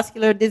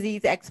cardiovascular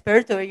disease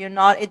expert, or you're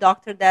not a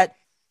doctor that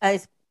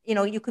is,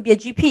 you could be a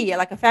GP,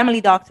 like a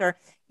family doctor.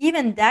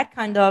 Even that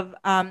kind of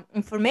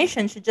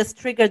information should just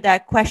trigger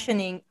that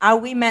questioning, are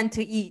we meant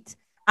to eat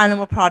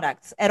animal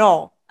products at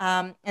all?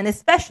 And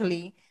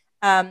especially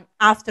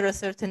after a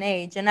certain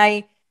age. And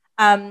I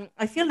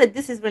feel that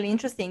this is really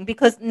interesting,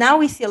 because now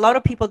we see a lot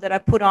of people that are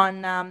put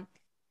on,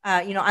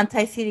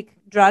 anti-acidic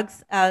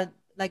drugs,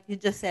 like you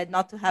just said,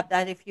 not to have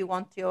that if you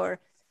want your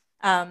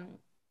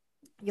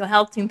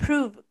health to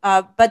improve.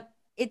 But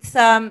it's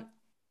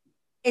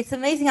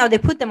amazing how they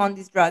put them on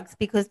these drugs,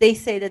 because they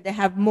say that they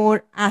have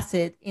more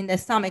acid in their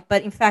stomach,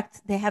 but in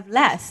fact they have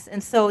less.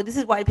 And so this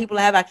is why people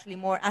have actually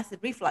more acid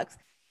reflux.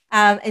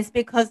 It's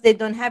because they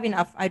don't have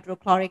enough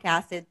hydrochloric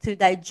acid to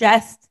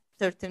digest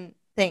certain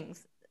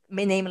things,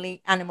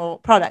 namely animal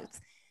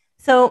products.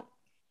 So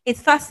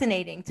it's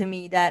fascinating to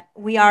me that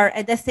we are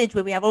at that stage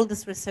where we have all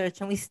this research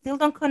and we still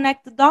don't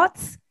connect the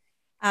dots.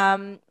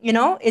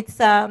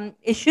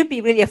 It should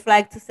be really a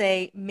flag to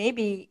say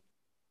maybe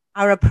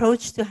our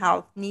approach to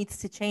health needs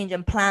to change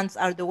and plants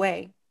are the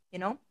way,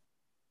 No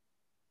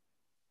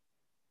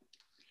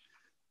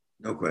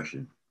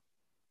question.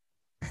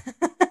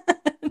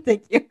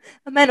 Thank you.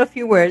 A man of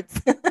few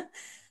words.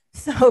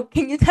 So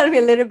can you tell me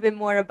a little bit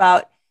more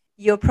about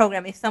your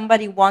program if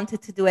somebody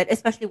wanted to do it,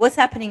 especially what's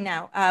happening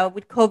now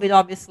with COVID?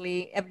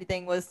 Obviously,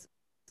 everything was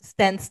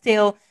stand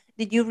still.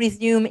 Did you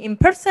resume in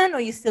person or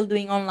are you still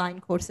doing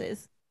online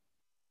courses?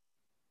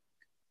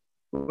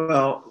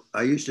 Well,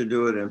 I used to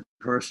do it in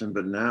person,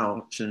 but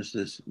now since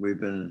we've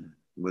been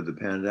with the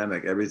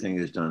pandemic, everything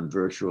is done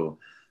virtual.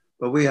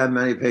 But we have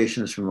many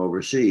patients from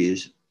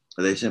overseas.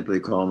 They simply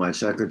call my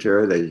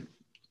secretary. They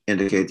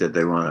indicate that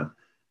they want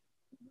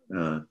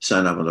to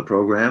sign up on the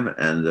program,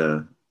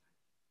 and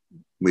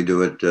we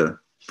do it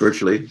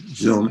virtually,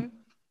 Zoom,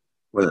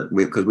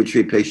 because we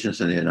treat patients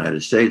in the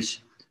United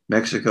States,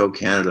 Mexico,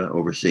 Canada,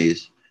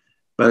 overseas.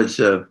 But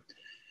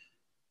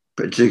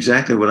it's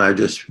exactly what I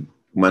just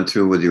went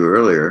through with you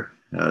earlier.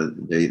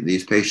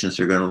 These patients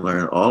are going to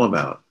learn all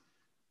about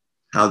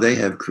how they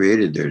have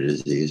created their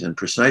disease and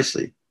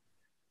precisely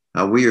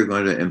how we are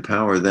going to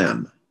empower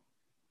them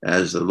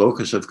as the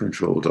locus of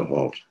control to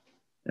halt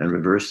and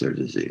reverse their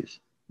disease.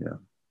 Yeah,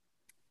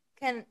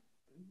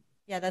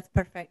 that's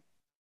perfect.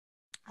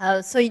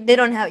 So you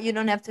don't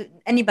have to,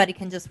 anybody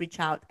can just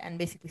reach out and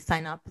basically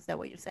sign up. Is that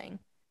what you're saying?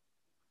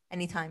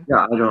 Anytime.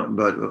 Yeah,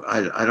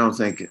 I don't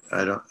think,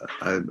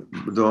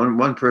 the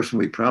one person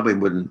we probably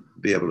wouldn't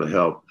be able to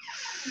help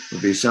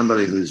would be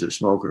somebody who's a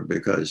smoker,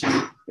 because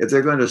if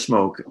they're going to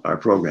smoke, our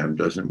program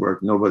doesn't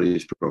work.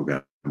 Nobody's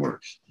program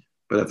works.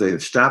 But if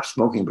they've stopped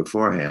smoking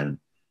beforehand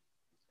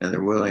and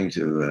they're willing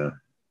to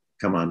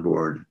come on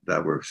board,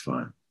 that works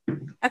fine.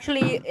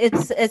 Actually,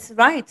 it's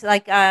right.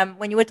 Like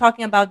when you were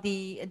talking about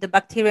the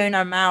bacteria in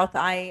our mouth,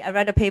 I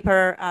read a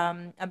paper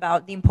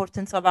about the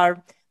importance of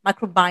our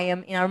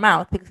microbiome in our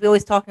mouth, because we're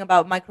always talking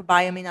about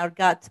microbiome in our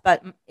gut,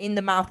 but in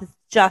the mouth is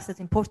just as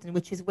important,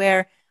 which is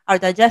where our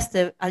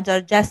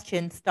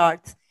digestion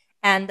starts.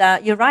 And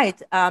you're right.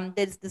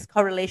 There's this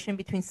correlation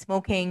between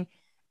smoking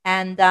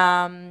and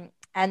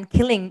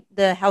killing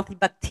the healthy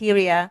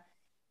bacteria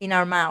in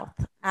our mouth.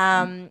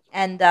 And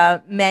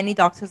many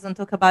doctors don't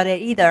talk about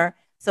it either.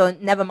 So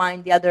never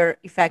mind the other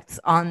effects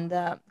on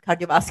the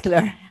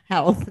cardiovascular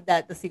health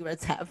that the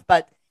cigarettes have.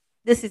 But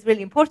this is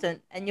really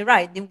important. And you're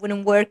right, it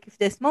wouldn't work if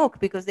they smoke,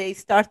 because they're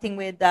starting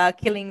with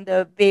killing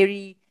the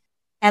very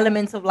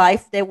elements of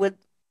life that would,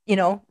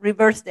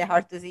 reverse their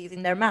heart disease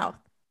in their mouth,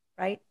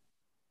 right?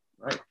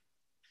 Right.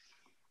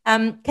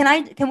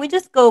 Can we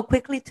just go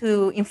quickly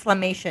to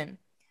inflammation?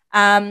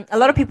 A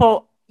lot of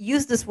people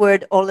use this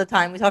word all the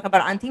time. We talk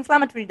about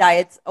anti-inflammatory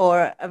diets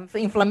or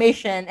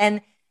inflammation,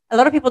 and a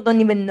lot of people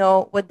don't even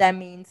know what that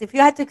means. If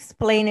you had to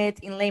explain it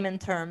in layman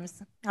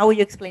terms, how would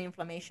you explain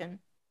inflammation?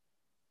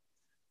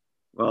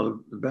 Well,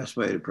 the best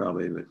way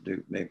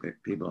to make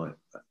people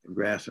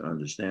grasp and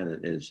understand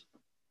it is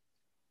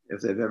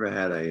if they've ever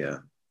had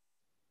a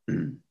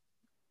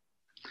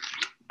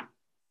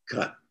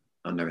cut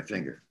on their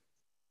finger.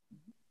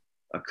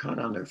 A cut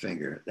on their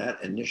finger,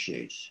 that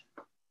initiates,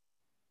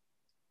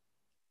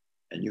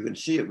 and you can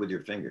see it with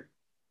your finger,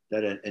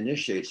 that it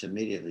initiates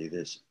immediately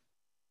this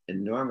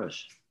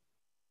enormous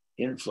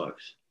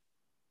influx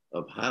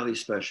of highly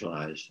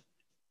specialized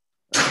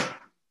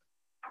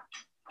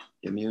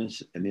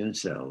immune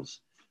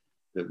cells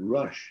that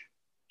rush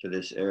to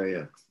this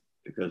area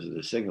because of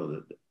the signal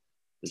that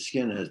the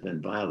skin has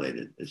been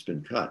violated, it's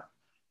been cut.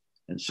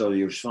 And so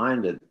you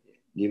find that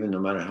even no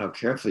matter how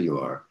careful you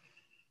are,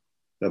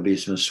 there'll be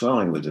some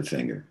swelling with the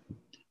finger.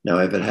 Now,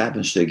 if it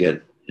happens to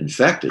get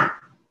infected,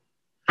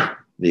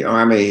 the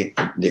army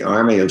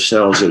of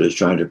cells that is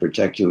trying to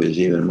protect you is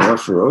even more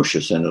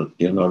ferocious, and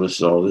you'll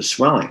notice all this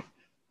swelling.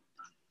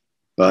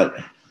 But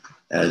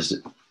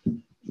as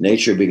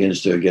nature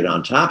begins to get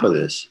on top of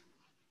this,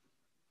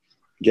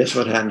 guess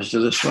what happens to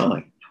the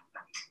swelling?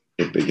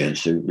 It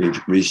begins to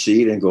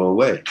recede and go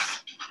away.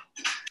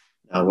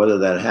 Now, whether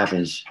that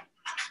happens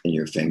in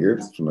your finger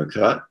from a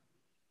cut,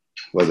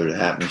 whether it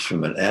happens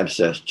from an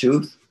abscessed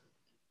tooth,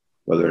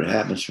 whether it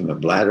happens from a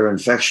bladder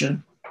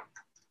infection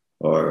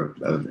or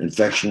an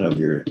infection of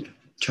your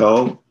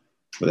toe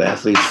with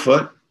athlete's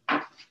foot,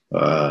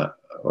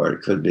 or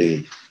it could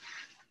be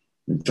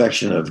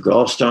infection of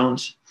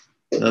gallstones.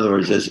 In other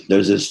words,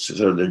 there's this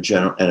sort of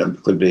general, and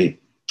it could be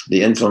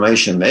the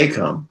inflammation may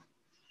come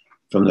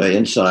from the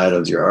inside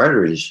of your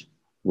arteries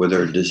with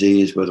their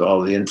disease, with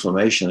all the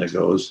inflammation that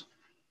goes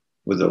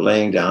with the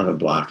laying down of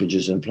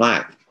blockages and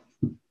plaque.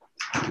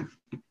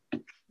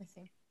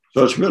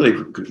 So it's really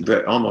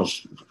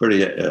almost pretty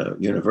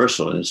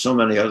universal. And so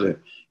many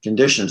other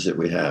conditions that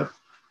we have,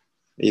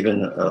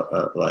 even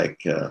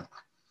like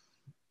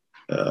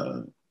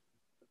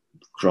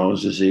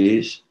Crohn's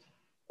disease,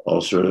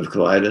 ulcerative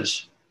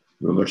colitis,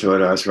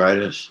 rheumatoid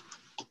arthritis.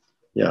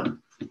 Yeah,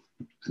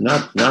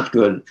 not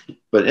good.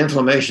 But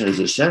inflammation is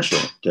essential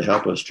to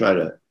help us try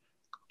to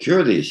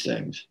cure these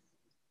things,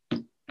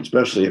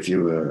 especially if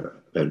you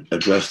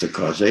address the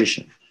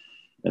causation.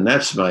 And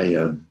that's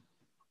my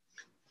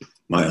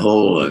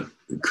whole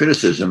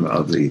criticism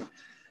of the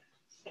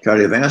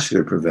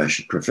cardiovascular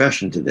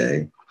profession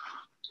today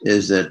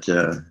is that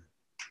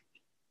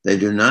they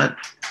do not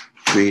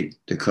treat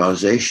the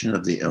causation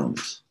of the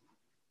illness.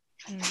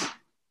 Mm.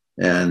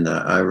 And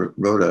I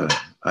wrote a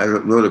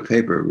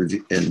paper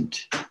in,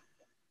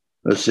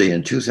 let's see,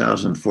 in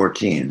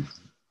 2014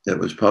 that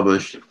was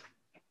published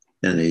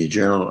in the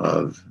Journal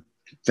of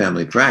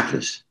Family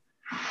Practice,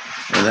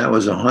 and that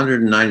was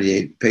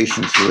 198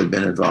 patients who had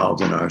been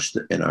involved in our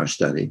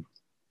study,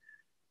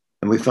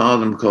 and we followed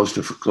them close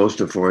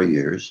to 4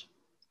 years.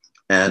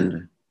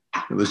 And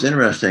it was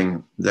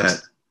interesting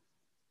that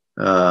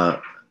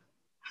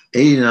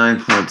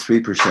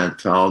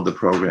 89.3% followed the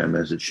program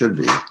as it should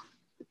be,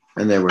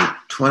 and there were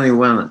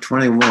 21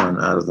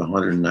 out of the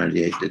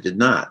 198 that did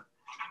not.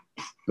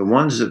 The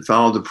ones that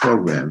followed the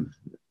program,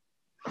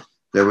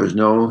 there was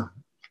no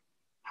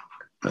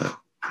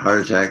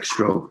heart attack,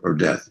 stroke, or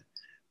death.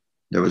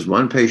 There was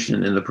one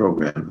patient in the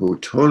program who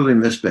totally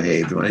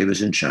misbehaved when he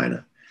was in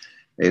China,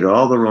 ate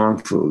all the wrong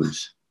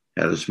foods,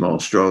 had a small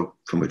stroke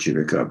from which he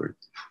recovered.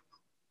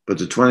 But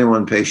the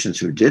 21 patients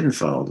who didn't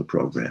follow the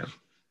program,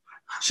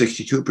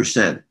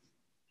 62%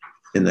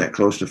 in that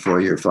close to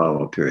 4-year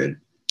follow-up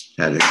period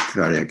had a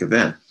cardiac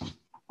event.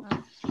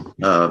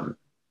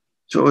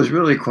 So it was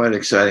really quite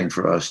exciting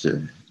for us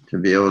to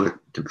be able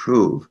to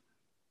prove,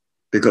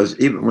 because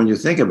even when you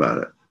think about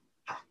it,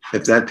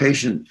 if that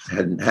patient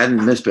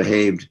hadn't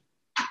misbehaved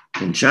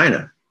in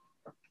China,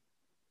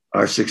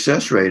 our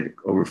success rate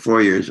over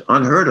 4 years,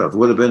 unheard of,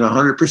 would have been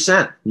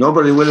 100%.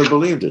 Nobody would have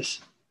believed us.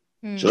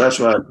 So that's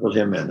why I put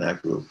him in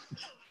that group.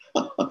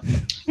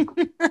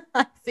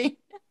 I see.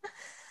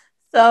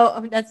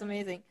 So that's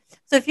amazing.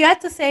 So if you had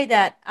to say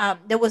that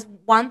there was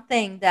one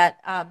thing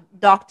that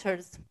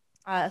doctors,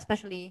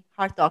 especially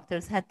heart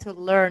doctors, had to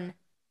learn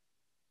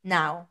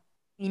now,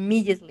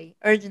 immediately,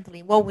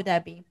 urgently, what would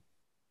that be?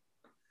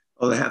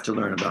 Well, they have to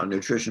learn about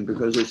nutrition,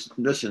 because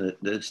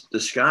the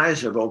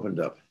skies have opened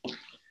up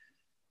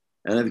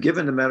and have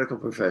given the medical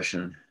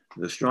profession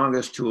the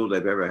strongest tool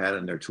they've ever had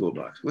in their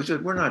toolbox, which is,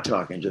 we're not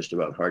talking just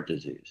about heart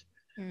disease.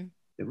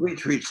 If we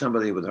treat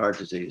somebody with heart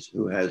disease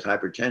who has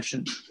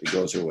hypertension, it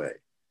goes away.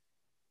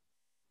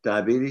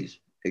 Diabetes,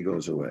 it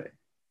goes away.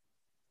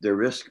 The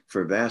risk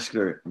for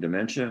vascular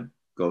dementia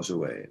goes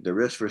away. The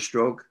risk for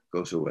stroke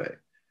goes away.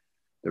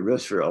 The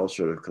risk for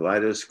ulcerative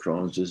colitis,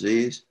 Crohn's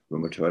disease,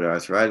 rheumatoid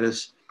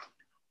arthritis,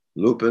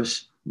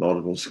 lupus,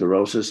 multiple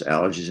sclerosis,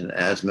 allergies, and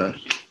asthma.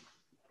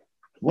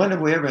 When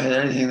have we ever had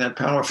anything that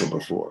powerful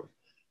before?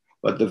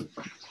 But the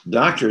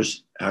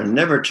doctors are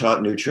never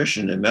taught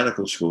nutrition in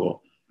medical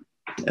school,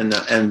 and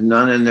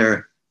none in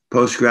their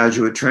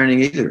postgraduate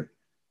training either.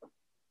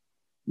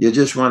 You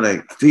just want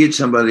to feed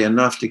somebody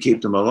enough to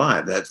keep them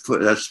alive. That's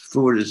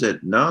food is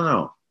it?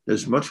 No.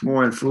 There's much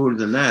more in food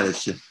than that.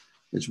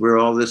 It's where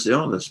all this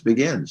illness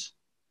begins.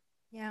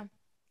 Yeah.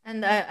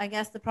 And I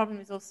guess the problem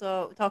is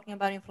also, talking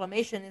about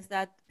inflammation, is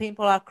that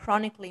people are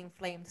chronically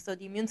inflamed. So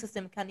the immune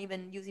system can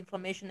even use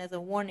inflammation as a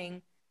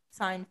warning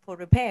sign for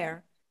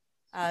repair.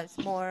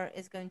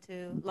 It's going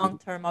to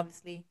long-term,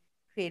 obviously,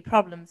 create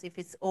problems if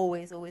it's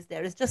always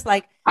there. It's just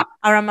like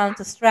our amount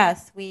of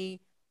stress. We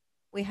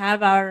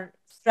have our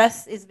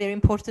stress is very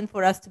important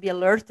for us to be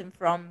alert and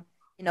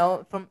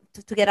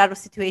to get out of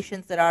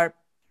situations that are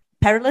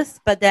perilous,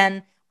 but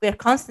then we are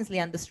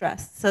constantly under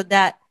stress, so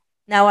that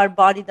now our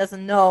body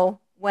doesn't know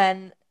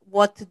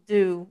what to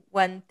do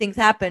when things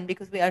happen,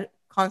 because we are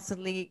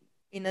constantly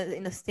in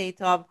a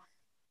state of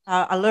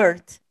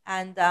alert.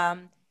 And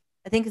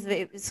I think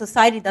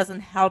society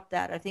doesn't help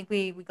that. I think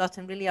we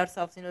gotten really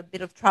ourselves in a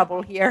bit of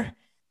trouble here,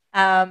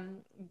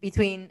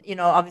 between,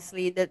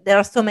 obviously there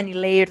are so many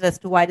layers as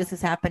to why this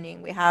is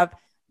happening. We have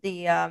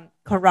the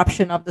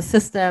corruption of the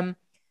system,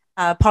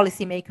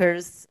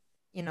 policymakers,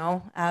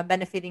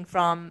 benefiting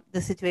from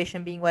the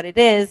situation being what it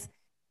is,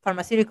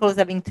 pharmaceuticals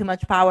having too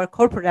much power,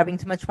 corporate having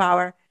too much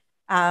power,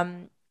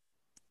 and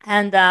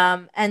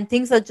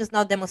things are just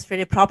not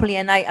demonstrated properly.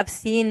 And I've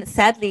seen,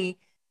 sadly,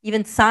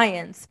 even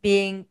science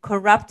being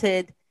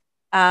corrupted,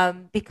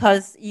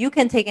 because you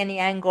can take any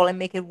angle and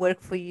make it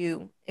work for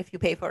you if you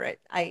pay for it.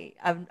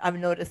 I've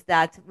noticed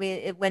that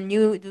when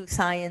you do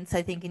science,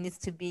 I think it needs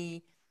to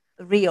be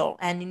real,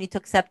 and you need to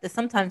accept that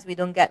sometimes we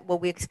don't get what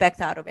we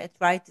expect out of it,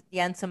 right? The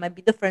answer might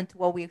be different to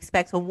what we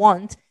expect or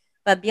want,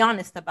 but be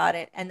honest about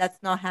it, and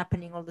that's not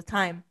happening all the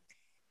time.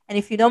 And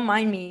if you don't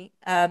mind me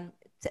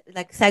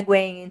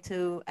segueing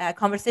into a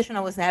conversation I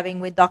was having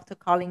with Dr.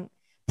 Colin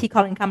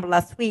Campbell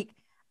last week,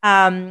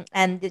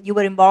 and you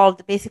were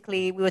involved.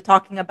 Basically, we were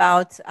talking a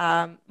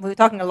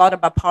lot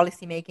about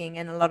policy making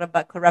and a lot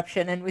about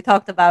corruption, and we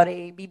talked about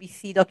a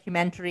BBC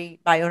documentary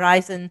by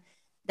Horizon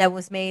that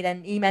was made,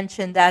 and he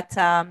mentioned that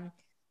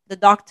the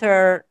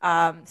doctor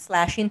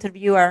 /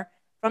 interviewer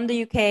from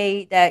the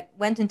UK that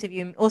went to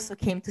interview him also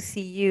came to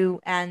see you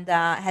and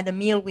had a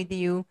meal with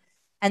you,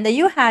 and that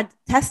you had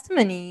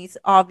testimonies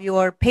of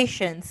your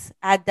patients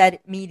at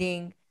that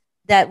meeting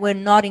that were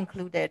not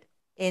included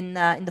in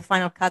the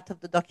final cut of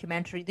the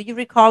documentary. Do you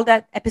recall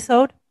that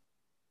episode?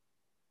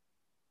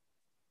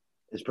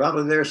 It's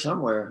probably there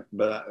somewhere,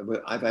 but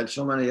I've had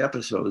so many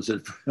episodes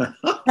that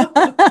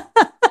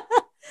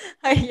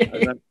I hear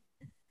you.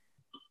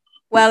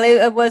 Well,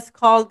 it was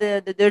called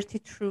the Dirty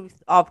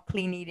Truth of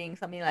Clean Eating,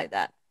 something like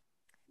that,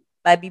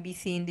 by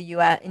BBC in the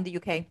US, in the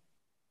UK.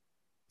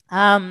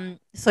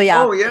 So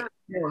yeah. Oh yeah,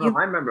 no,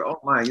 I remember. Oh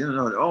my,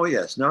 oh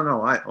yes, no,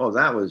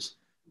 that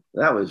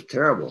was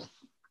terrible.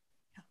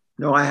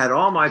 No, I had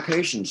all my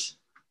patients.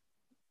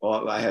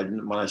 Well, I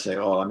had, when I say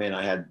all, I mean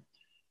I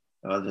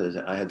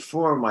had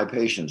 4 of my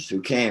patients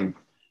who came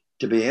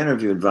to be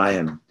interviewed by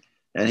him,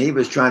 and he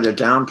was trying to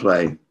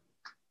downplay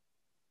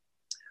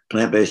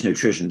plant-based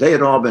nutrition. They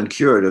had all been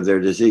cured of their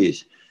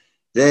disease.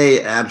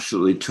 They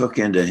absolutely took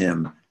into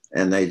him,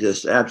 and they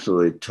just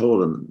absolutely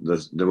told him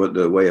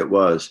the way it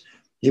was.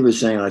 He was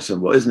saying, I said,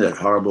 well, isn't it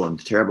horrible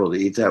and terrible to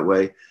eat that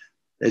way?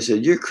 They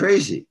said, you're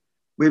crazy.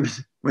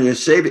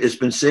 It's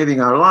been saving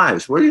our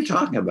lives. What are you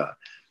talking about?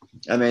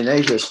 I mean,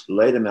 they just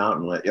laid him out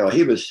and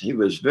he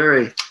was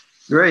very,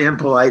 very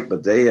impolite,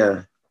 but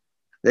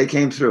they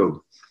came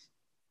through.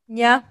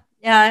 Yeah,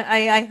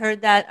 I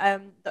heard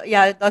that.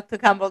 Yeah, Dr.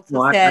 Campbell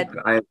said.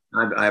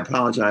 I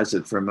apologize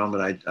that for a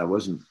moment I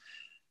wasn't.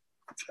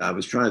 I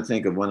was trying to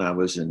think of when I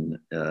was in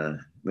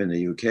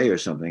the UK or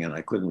something, and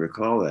I couldn't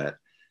recall that.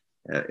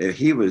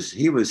 He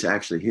was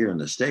actually here in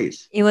the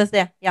States. He was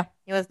there. Yeah,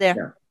 he was there.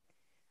 Yeah.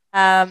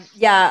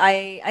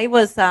 I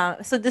was.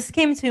 So this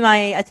came to my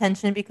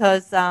attention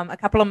because a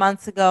couple of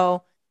months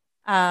ago,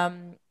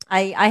 I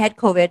had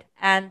COVID,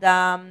 and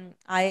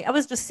I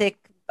was just sick.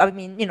 I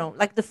mean,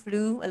 like the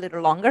flu, a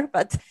little longer.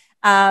 But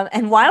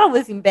and while I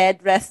was in bed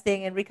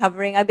resting and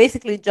recovering, I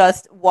basically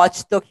just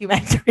watched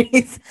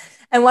documentaries.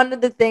 And one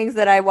of the things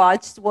that I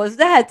watched was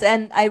that,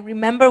 and I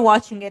remember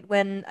watching it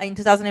when in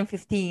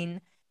 2015,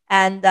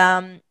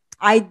 and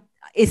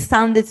it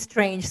sounded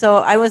strange. So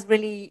I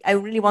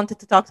really wanted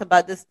to talk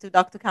about this to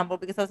Dr. Campbell,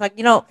 because I was like,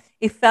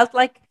 it felt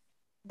like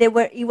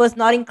he was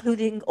not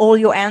including all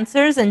your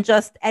answers and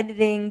just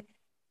editing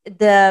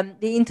the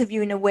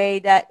interview in a way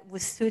that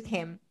would suit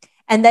him.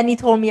 And then he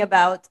told me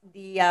about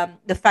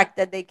the fact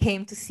that they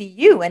came to see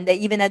you, and they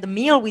even had a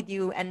meal with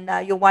you, and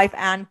your wife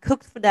Anne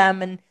cooked for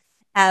them and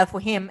for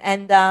him,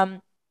 and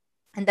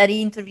that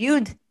he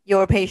interviewed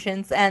your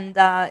patients, and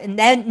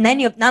then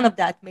none of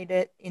that made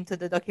it into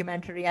the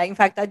documentary. In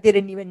fact, I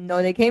didn't even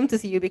know they came to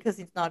see you because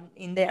it's not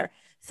in there.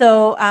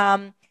 So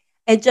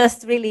it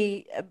just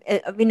really,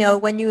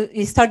 when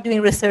you start doing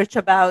research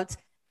about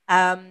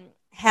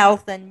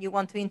health and you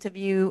want to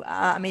interview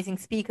amazing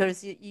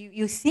speakers,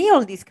 you see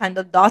all these kind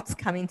of dots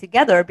coming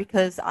together,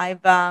 because I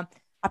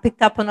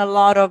picked up on a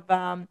lot of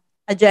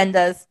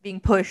agendas being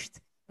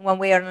pushed one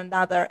way or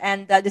another,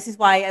 and this is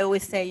why I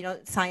always say,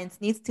 science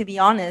needs to be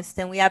honest,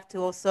 and we have to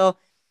also.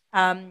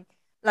 A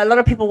lot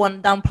of people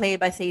want to downplay it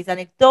by saying it's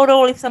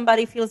anecdotal if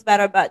somebody feels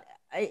better, but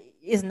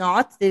it's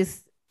not.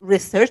 There's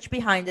research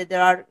behind it.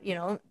 There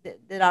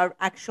are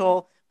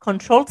actual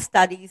controlled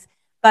studies,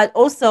 but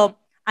also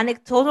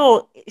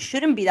anecdotal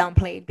shouldn't be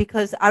downplayed,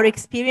 because our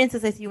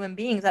experiences as human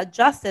beings are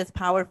just as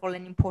powerful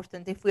and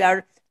important if we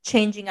are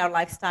changing our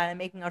lifestyle and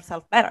making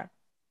ourselves better.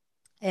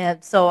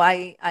 So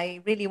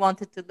I really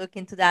wanted to look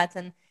into that,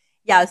 and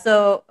yeah.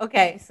 So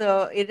okay,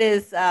 so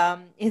it's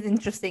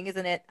interesting,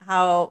 isn't it?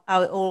 How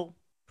it all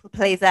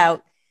plays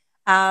out,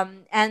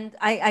 and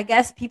I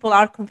guess people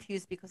are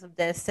confused because of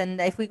this. And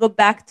if we go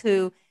back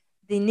to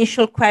the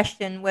initial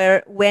question,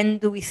 when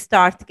do we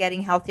start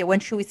getting healthier?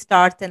 When should we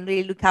start and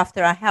really look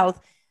after our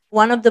health?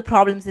 One of the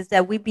problems is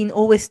that we've been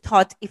always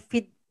taught if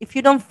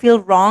you don't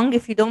feel wrong,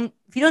 if you don't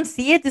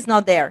see it, it's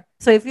not there.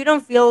 So if you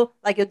don't feel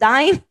like you're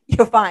dying,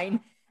 you're fine.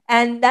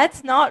 And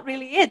that's not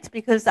really it,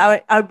 because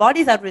our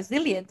bodies are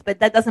resilient, but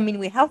that doesn't mean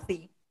we're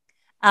healthy.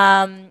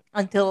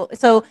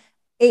 So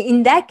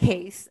in that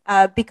case,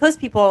 because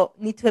people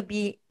need to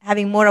be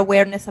having more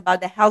awareness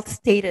about the health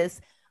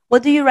status,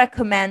 what do you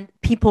recommend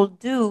people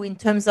do in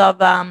terms of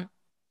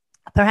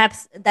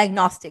perhaps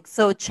diagnostics?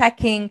 So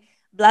checking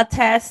blood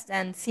tests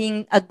and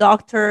seeing a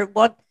doctor.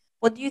 What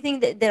do you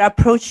think that their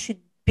approach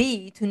should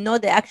be to know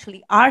they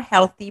actually are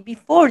healthy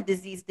before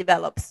disease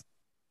develops?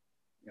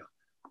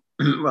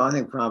 Well, I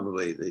think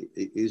probably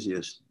the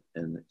easiest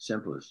and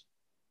simplest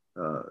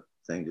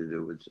thing to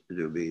do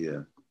would be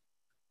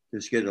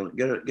just get your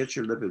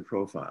lipid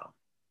profile,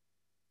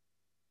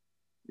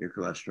 your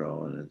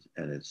cholesterol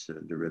and its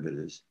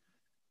derivatives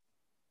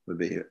would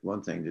be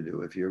one thing to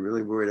do. If you're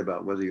really worried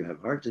about whether you have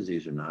heart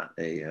disease or not,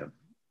 a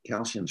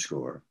calcium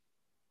score,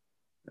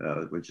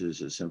 which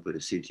is simply a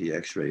CT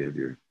X-ray of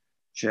your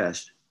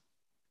chest,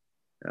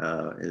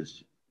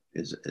 is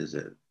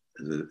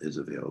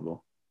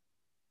available.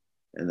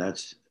 And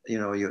that's,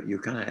 you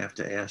kind of have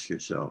to ask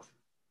yourself,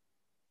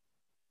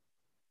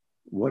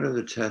 what are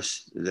the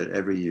tests that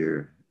every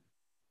year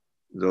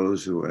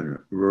those who are in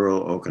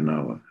rural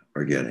Okinawa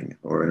are getting,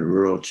 or in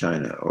rural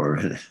China, or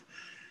in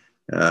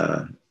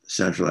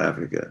Central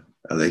Africa?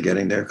 Are they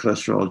getting their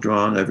cholesterol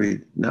drawn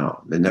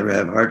No, they never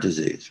have heart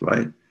disease,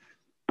 right?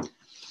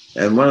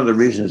 And one of the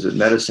reasons that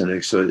medicine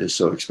is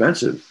so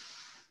expensive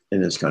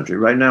in this country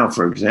right now,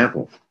 for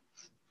example,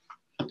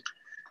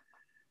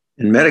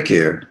 in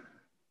Medicare,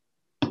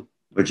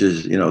 which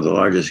is, the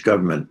largest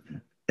government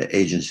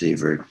agency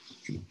for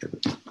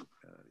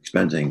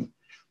expensing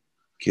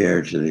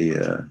care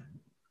to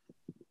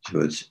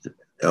its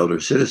elder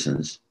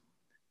citizens,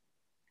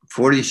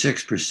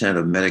 46%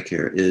 of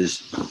Medicare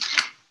is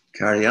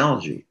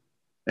cardiology.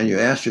 And you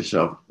ask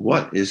yourself,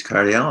 what is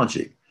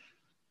cardiology?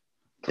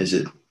 It's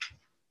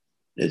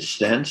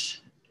stents,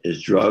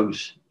 it's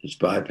drugs, it's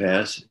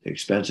bypass,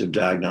 expensive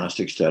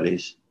diagnostic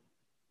studies,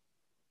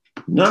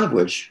 none of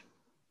which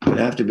would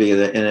have to be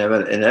in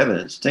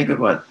evidence. Think of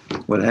what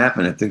would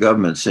happen if the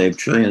government saved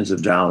trillions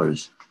of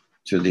dollars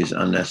through these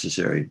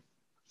unnecessary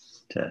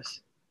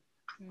tests.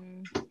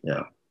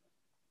 Yeah.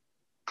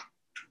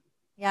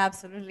 Yeah,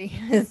 absolutely.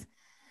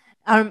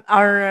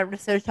 our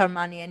research, our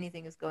money,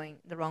 anything is going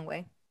the wrong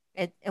way.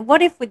 And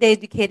what if they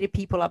educated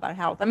people about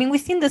health? I mean, we've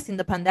seen this in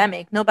the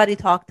pandemic. Not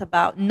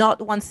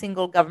one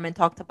single government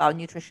talked about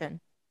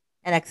nutrition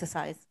and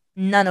exercise.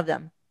 None of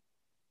them.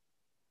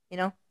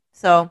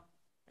 So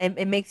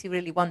it makes you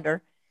really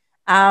wonder.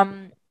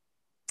 And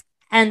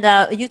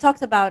you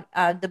talked about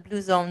the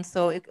blue zone,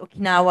 so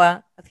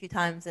Okinawa a few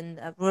times, and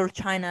rural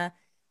China.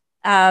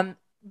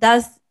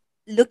 Does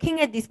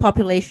looking at these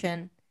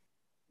populations,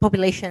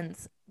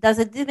 does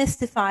it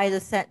demystify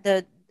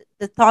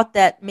the thought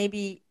that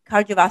maybe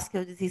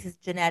cardiovascular disease is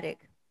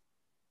genetic?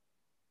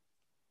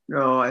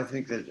 No, I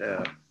think that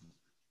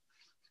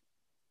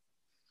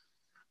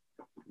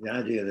the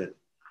idea that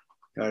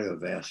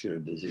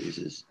cardiovascular disease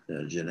is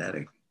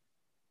genetic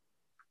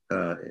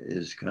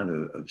is kind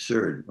of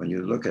absurd when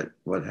you look at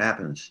what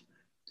happens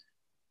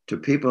to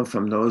people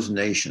from those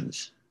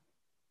nations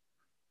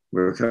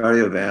where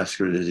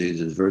cardiovascular disease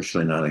is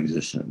virtually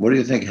non-existent. What do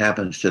you think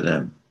happens to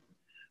them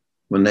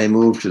when they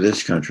move to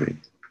this country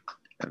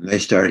and they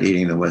start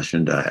eating the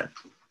Western diet?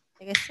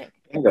 They get sick.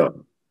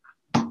 Bingo.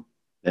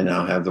 They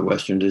now have the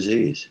Western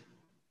disease.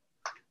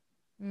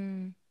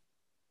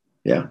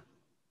 Yeah.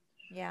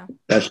 Yeah.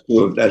 That's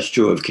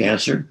true of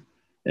cancer,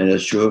 and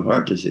it's true of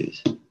heart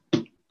disease.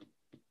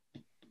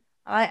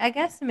 I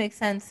guess it makes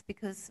sense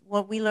because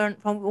what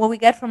we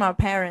get from our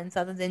parents,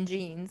 other than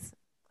genes,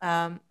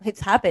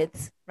 it's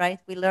habits, right?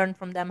 We learn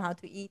from them how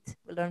to eat.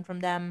 We learn from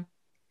them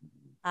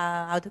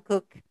how to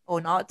cook or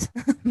not.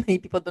 Many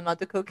people don't know how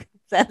to cook,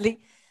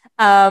 sadly.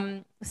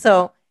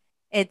 So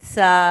it's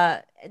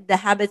the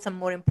habits are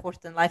more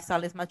important.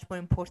 Lifestyle is much more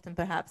important,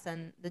 perhaps,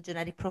 than the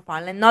genetic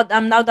profile. And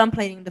I'm not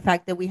downplaying the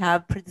fact that we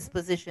have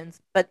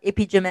predispositions, but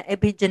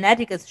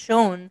epigenetic has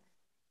shown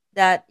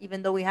that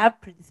even though we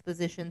have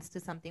predispositions to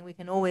something, we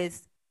can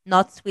always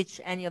not switch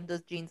any of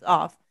those genes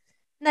off.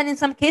 And then in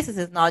some cases,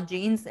 it's not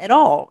genes at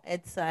all.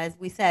 It's, as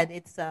we said,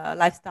 it's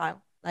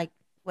lifestyle. Like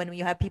when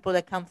you have people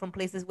that come from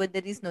places where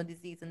there is no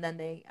disease and then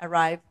they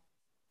arrive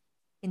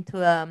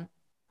into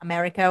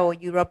America or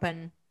Europe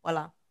and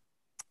voila,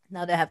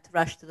 now they have to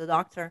rush to the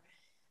doctor.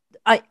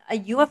 Are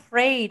you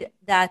afraid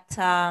that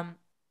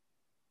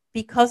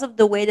because of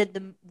the way that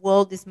the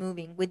world is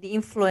moving, with the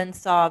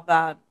influence of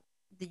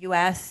the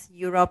US,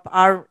 Europe,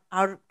 our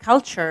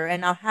culture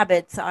and our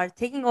habits are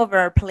taking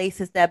over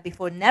places that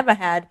before never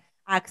had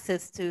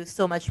access to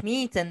so much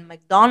meat and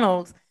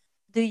McDonald's?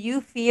 Do you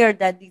fear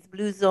that these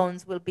blue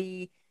zones will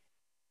be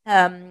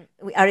are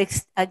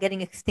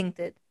getting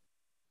extincted?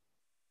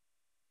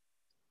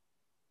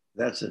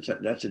 That's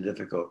a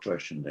difficult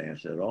question to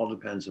answer. It all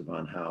depends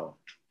upon how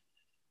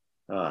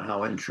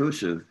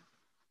intrusive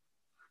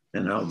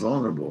and how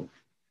vulnerable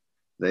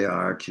they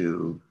are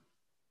to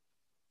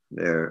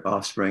their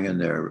offspring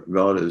and their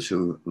relatives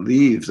who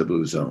leave the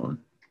blue zone.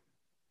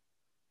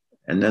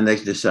 And then they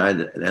decide,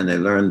 and they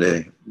learn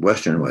the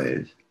Western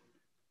ways.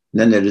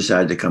 And then they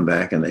decide to come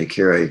back and they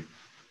carry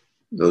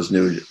those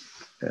new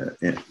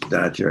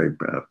dietary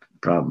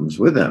problems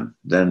with them.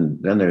 Then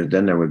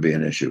there would be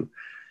an issue.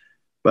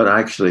 But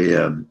actually,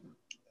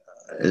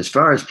 as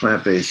far as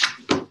plant-based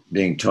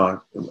being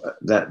talked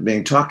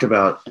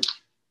about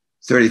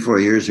 34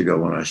 years ago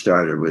when I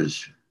started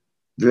was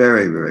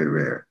very, very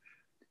rare.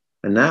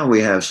 And now we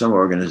have some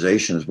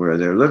organizations where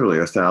there literally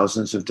are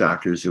thousands of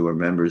doctors who are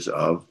members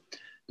of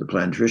the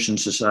Plant Nutrition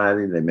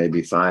Society. There may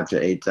be 5,000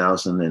 to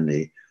 8,000 in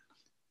the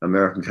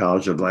American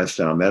College of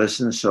Lifestyle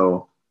Medicine.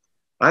 So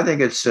I think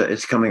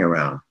it's coming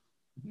around.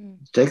 It'll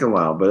take a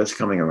while, but it's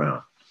coming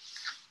around.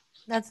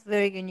 That's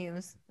very good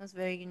news.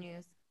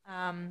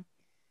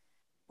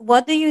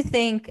 What do you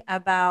think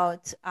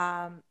about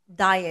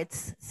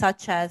diets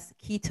such as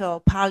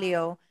keto,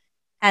 paleo?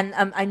 And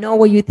I know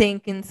what you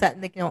think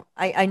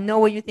I know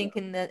what you think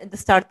in the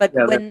start, but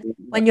yeah,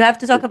 when you have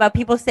to talk about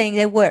people saying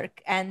they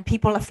work and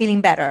people are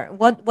feeling better,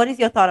 what is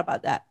your thought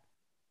about that?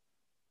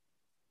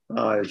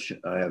 I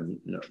have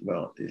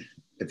well,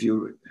 if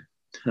you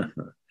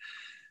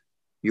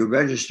you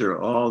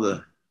register all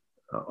the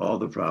all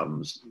the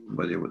problems.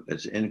 But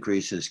it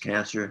increases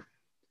cancer,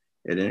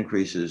 it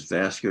increases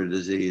vascular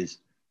disease.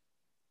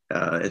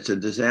 It's a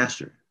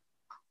disaster.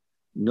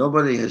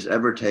 Nobody has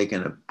ever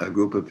taken a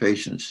group of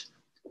patients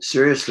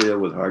seriously ill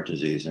with heart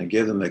disease and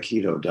give them a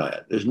keto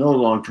diet. There's no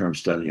long-term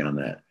study on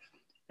that.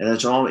 And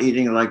it's all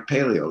eating like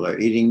paleo, they're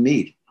eating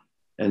meat.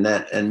 And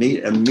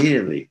meat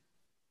immediately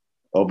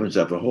opens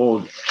up a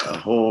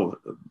whole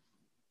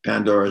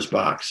Pandora's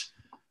box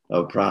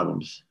of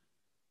problems.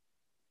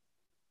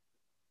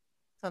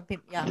 So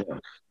yeah.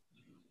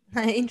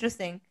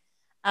 Interesting.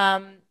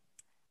 I'm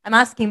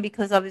asking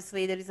because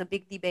obviously there is a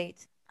big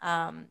debate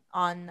and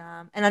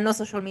I know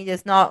social media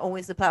is not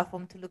always the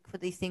platform to look for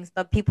these things,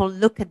 but people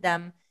look at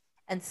them.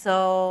 And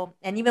so,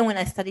 and even when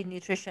I studied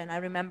nutrition, I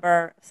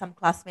remember some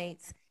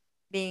classmates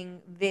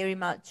being very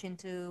much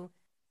into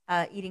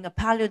eating a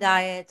paleo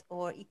diet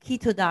or a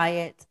keto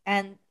diet.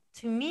 And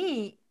to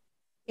me,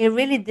 it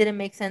really didn't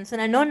make sense.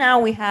 And I know now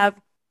we have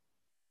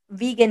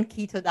vegan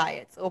keto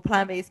diets or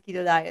plant-based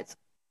keto diets.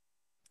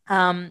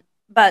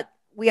 But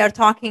we are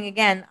talking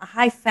again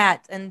high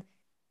fat, and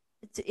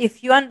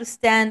if you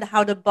understand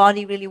how the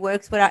body really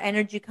works, where our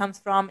energy comes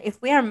from,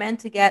 if we are meant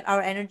to get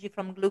our energy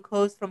from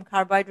glucose, from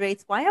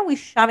carbohydrates, why are we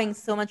shoving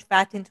so much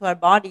fat into our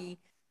body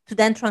to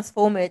then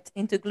transform it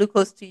into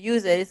glucose to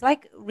use it? It's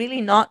like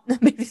really not a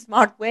very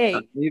smart way.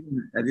 Have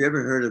you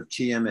ever heard of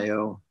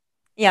TMAO?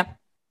 Yeah.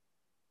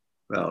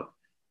 Well,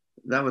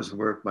 that was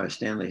work by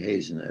Stanley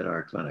Hazen at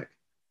our clinic,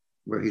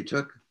 where he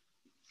took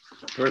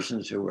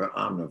persons who were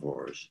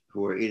omnivores,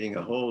 who were eating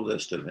a whole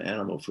list of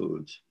animal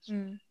foods.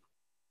 Mm.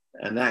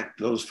 And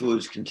those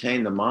foods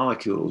contain the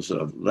molecules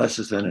of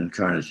lecithin and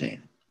carnitine.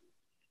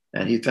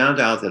 And he found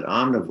out that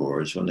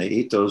omnivores, when they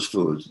eat those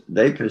foods,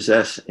 they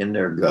possess in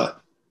their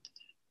gut,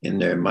 in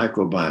their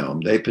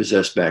microbiome, they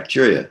possess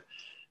bacteria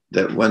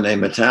that when they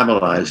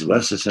metabolize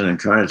lecithin and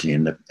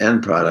carnitine, the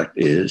end product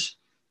is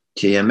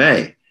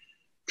TMA,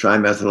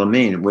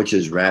 trimethylamine, which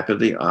is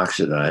rapidly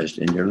oxidized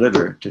in your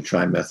liver to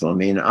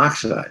trimethylamine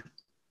oxide.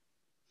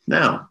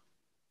 Now,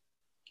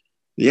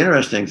 the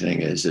interesting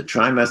thing is that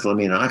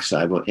trimethylamine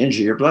oxide will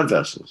injure your blood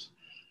vessels.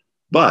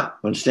 But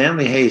when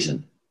Stanley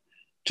Hazen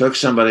took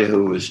somebody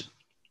who was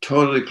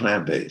totally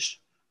plant-based,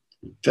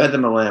 fed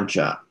them a lamb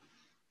chop,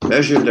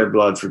 measured their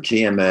blood for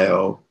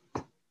TMAO,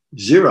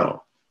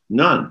 zero,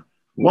 none.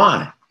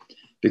 Why?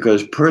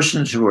 Because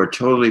persons who are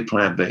totally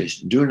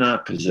plant-based do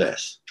not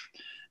possess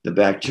the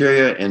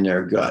bacteria in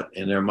their gut,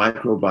 in their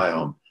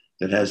microbiome,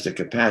 that has the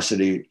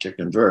capacity to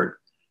convert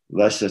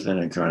lecithin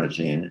and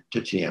carnitine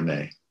to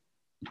TMA.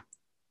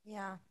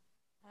 Yeah.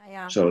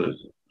 Yeah. So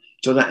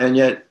that, and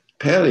yet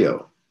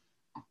paleo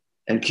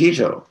and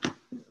keto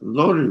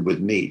loaded with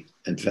meat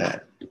and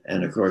fat,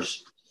 and of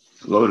course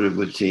loaded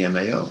with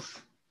TMAO.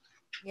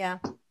 Yeah,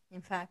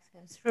 in fact,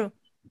 it's true.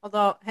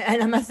 Although,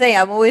 and I must say,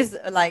 I'm always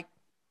like,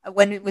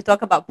 when we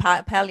talk about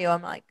paleo,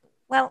 I'm like,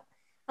 well,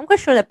 I'm quite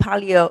sure that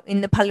paleo,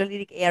 in the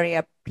Paleolithic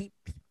area,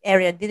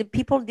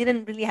 people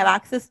didn't really have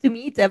access to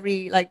meat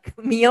every like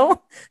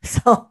meal.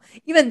 So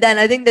even then,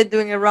 I think they're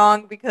doing it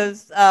wrong,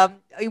 because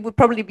it would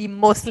probably be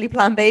mostly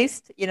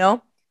plant-based, you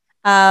know.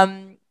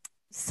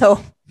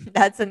 So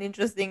that's an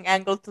interesting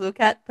angle to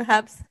look at,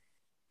 perhaps.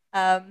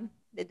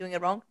 They're doing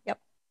it wrong. Yep.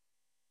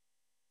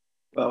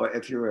 Well,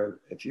 if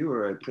you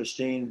were a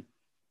pristine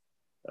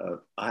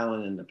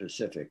island in the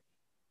Pacific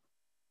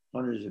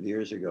hundreds of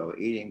years ago,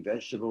 eating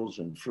vegetables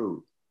and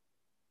fruit,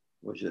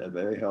 which is a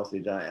very healthy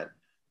diet,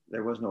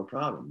 there was no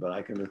problem. But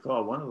I can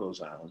recall one of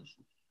those islands,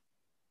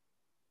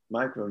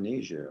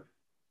 Micronesia,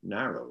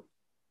 Nauru.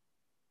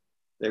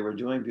 They were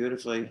doing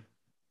beautifully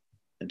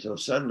until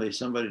suddenly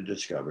somebody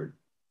discovered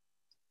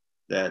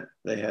that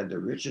they had the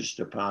richest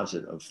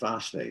deposit of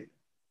phosphate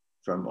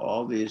from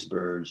all these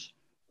birds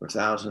for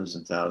thousands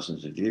and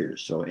thousands of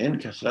years. So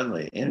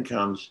suddenly in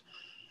comes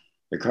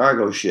the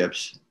cargo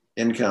ships,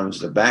 in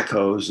comes the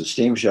backhoes, the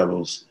steam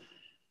shovels,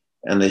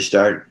 and they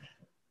start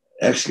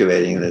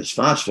excavating this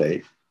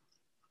phosphate.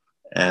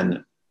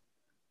 And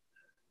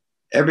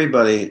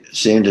everybody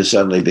seemed to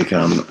suddenly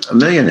become a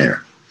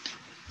millionaire.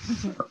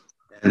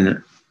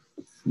 And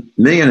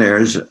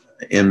millionaires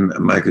in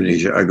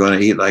Micronesia are going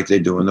to eat like they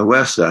do in the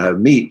West. They'll have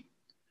meat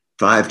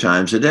 5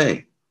 times a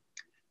day.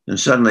 And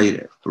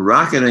suddenly,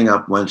 rocketing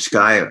up went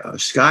sky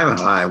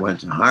high, went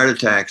to heart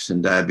attacks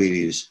and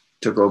diabetes,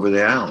 took over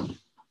the island.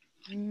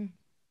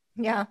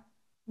 Yeah.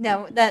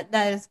 No, that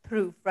is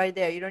proof right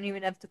there. You don't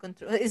even have to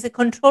control. It's a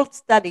controlled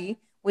study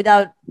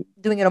without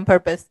doing it on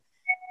purpose.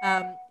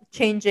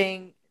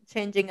 Changing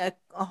a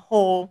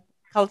whole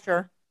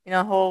culture, you know,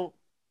 a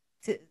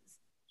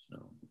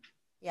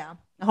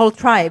whole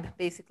tribe,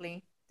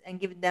 basically, and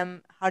giving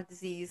them heart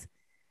disease.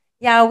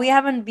 Yeah, we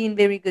haven't been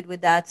very good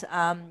with that,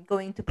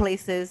 going to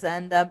places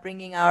and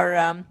bringing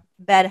our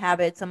bad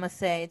habits. I must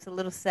say, it's a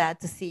little sad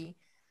to see.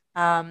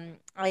 I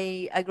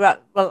grew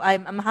up, well,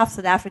 I'm half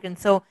South African,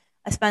 so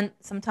I spent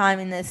some time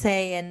in SA,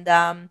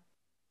 and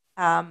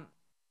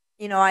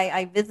you know,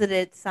 I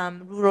visited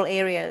some rural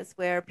areas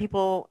where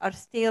people are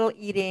still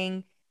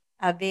eating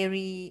a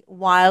very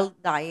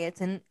wild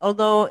diet. And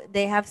although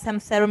they have some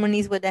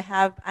ceremonies where they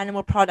have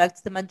animal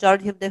products, the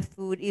majority of their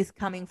food is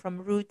coming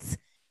from roots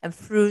and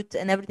fruit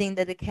and everything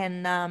that they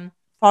can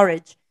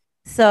forage.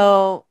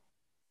 So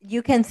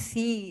you can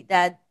see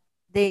that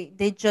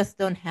they just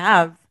don't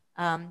have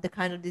the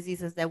kind of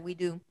diseases that we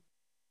do.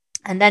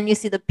 And then you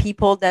see the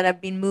people that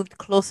have been moved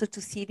closer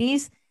to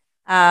cities,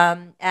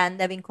 and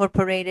they've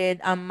incorporated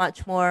a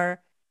much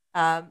more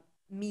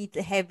meat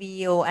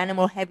heavy or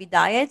animal heavy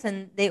diet,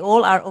 and they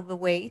all are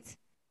overweight,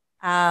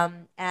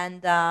 and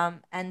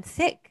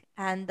sick.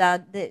 And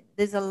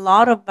there's a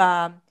lot of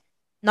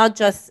not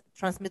just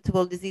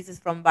transmittable diseases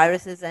from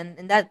viruses,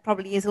 and that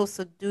probably is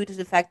also due to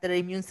the fact that our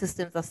immune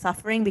systems are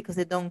suffering because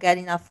they don't get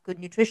enough good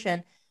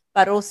nutrition,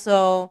 but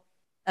also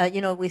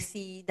we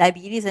see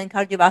diabetes and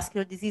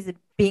cardiovascular disease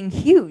being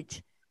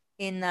huge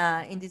in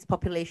this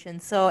population.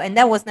 So, and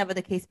that was never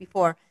the case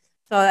before.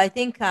 So I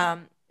think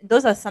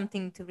those are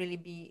something to really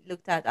be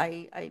looked at.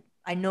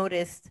 I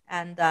noticed,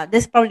 and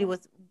this probably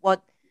was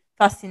what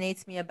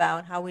fascinates me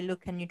about how we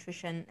look at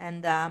nutrition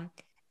and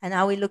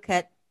how we look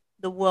at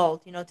the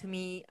world. To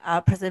me,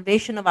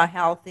 preservation of our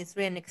health is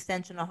really an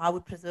extension of how we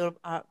preserve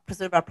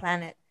our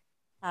planet.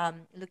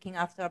 Looking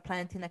after our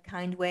planet in a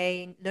kind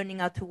way, learning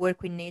how to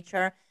work with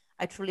nature.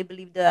 I truly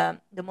believe the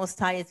Most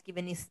High is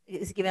given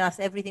us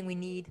everything we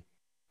need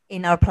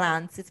in our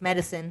plants. It's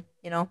medicine,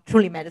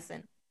 truly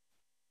medicine.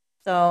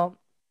 So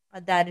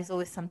that is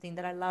always something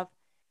that I love.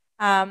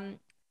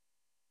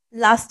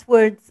 Last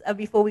words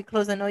before we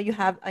close. I know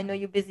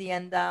you're busy,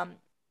 and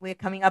we're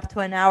coming up to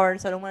an hour,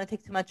 so I don't want to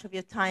take too much of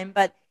your time.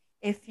 But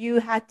if you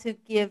had to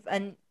give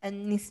an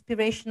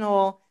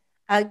inspirational,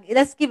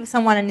 let's give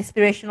someone an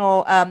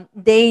inspirational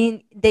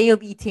day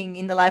of eating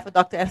in the life of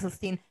Dr.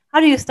 Esselstyn. How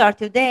do you start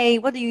your day?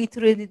 What do you eat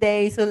through the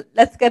day? So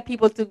let's get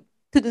people to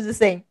do the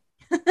same.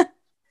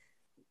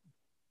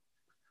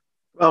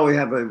 Well, we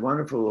have a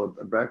wonderful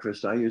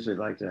breakfast. I usually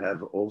like to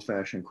have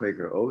old-fashioned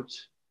Quaker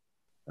oats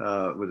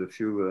with a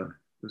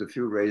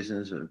few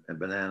raisins and a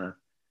banana,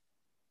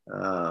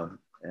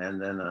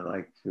 and then I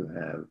like to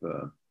have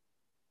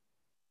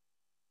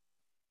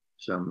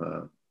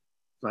some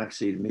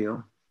flaxseed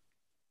meal,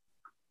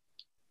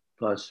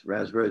 plus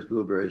raspberries,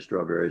 blueberries,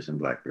 strawberries, and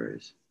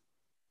blackberries.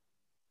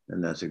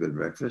 And that's a good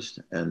breakfast.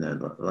 And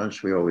then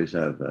lunch, we always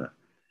have,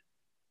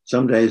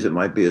 some days it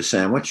might be a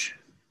sandwich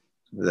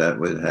that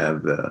would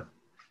have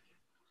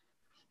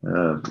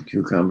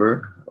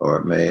cucumber, or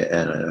it may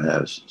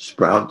have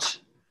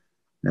sprouts,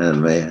 and it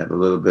may have a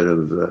little bit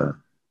of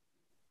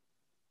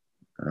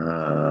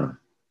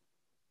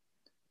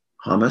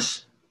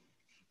hummus.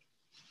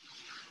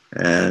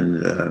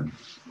 And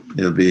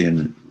it'll be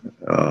in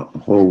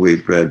whole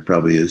wheat bread,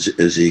 probably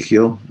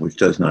Ezekiel, which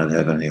does not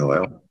have any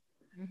oil.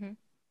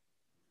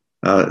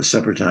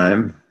 Supper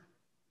time,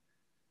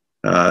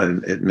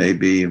 it may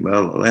be,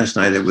 well, last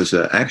night it was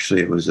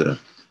actually a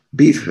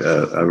beef,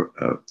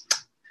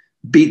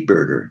 beet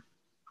burger,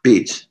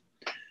 beets,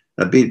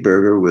 a beet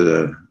burger with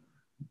a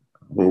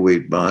whole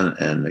wheat bun,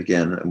 and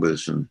again, with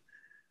some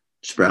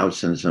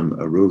sprouts and some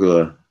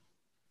arugula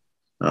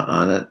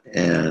on it,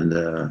 and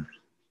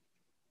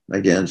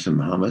again, some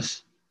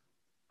hummus.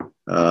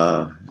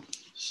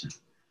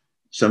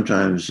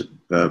 Sometimes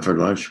for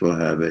lunch, we'll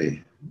have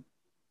a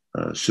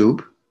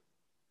soup.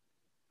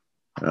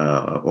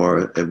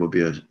 Or it will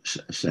be a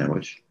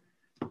sandwich.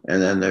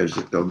 And then there's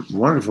a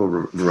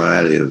wonderful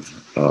variety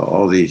of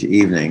all these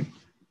evening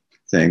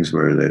things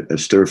where a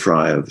stir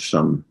fry of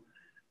some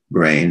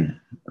grain,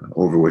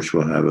 over which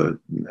we'll have a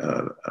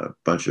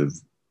bunch of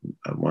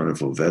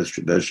wonderful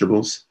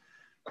vegetables.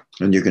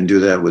 And you can do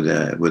that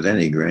with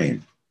any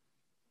grain,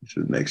 which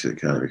makes it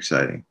kind of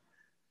exciting.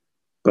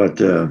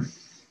 But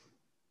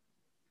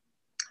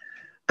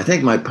I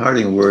think my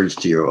parting words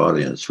to your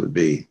audience would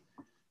be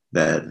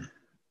that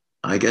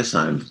I guess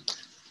I'm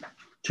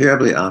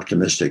terribly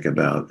optimistic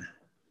about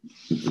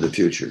the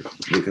future,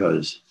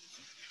 because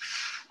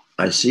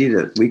I see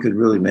that we could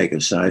really make a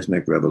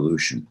seismic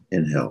revolution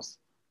in health.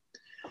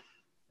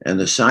 And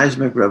the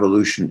seismic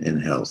revolution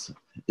in health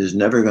is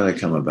never going to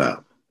come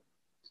about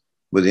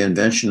with the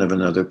invention of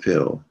another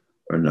pill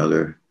or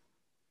another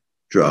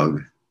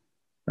drug,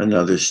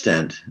 another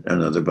stent,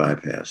 another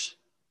bypass.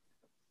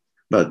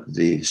 But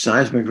the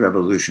seismic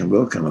revolution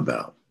will come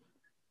about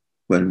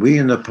when we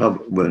in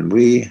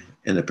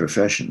the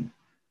profession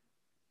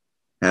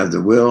have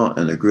the will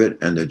and the grit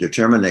and the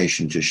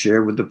determination to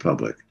share with the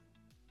public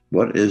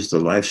what is the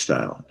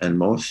lifestyle, and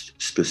most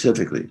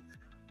specifically,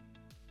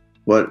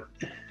 what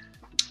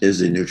is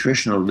the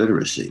nutritional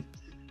literacy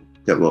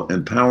that will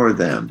empower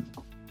them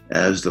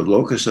as the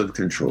locus of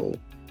control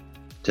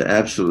to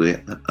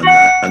absolutely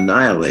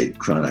annihilate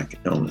chronic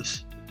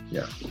illness.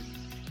 Yeah.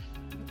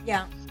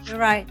 Yeah, you're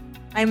right.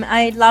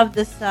 I love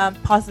this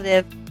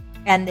positive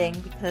ending,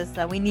 because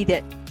we need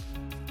it.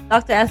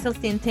 Dr.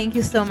 Esselstyn, thank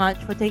you so much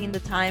for taking the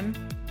time.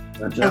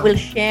 I will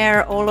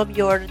share all of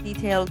your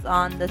details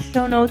on the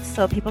show notes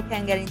so people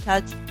can get in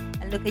touch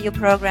and look at your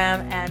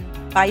program and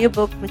buy your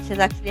book, which is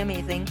actually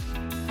amazing.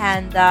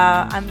 And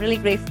I'm really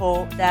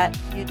grateful that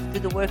you do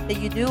the work that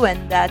you do,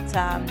 and that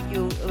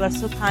you are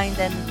so kind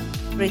and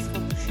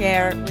graceful to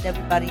share with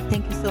everybody.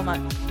 Thank you so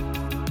much.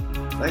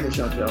 Thank you,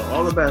 Chantel.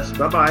 All the best.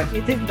 Bye-bye.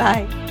 You too.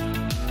 Bye.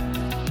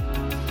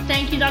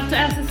 Thank you, Dr.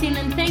 Esselstyn,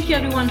 and thank you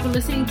everyone for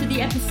listening to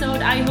the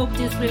episode. I hope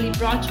this really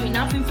brought you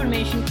enough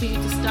information for you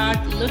to start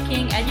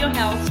looking at your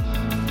health,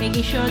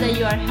 making sure that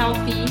you are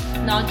healthy,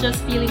 not just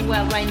feeling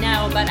well right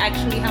now, but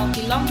actually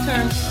healthy long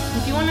term.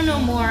 If you want to know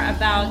more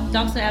about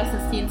Dr.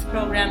 Esselstyn's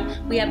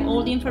program, we have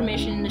all the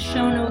information in the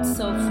show notes,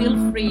 so feel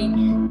free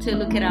to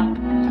look it up.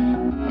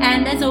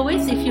 And as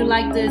always, if you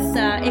like this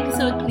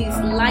episode, please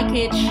like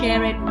it,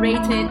 share it,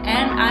 rate it,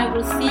 and I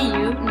will see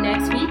you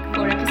next week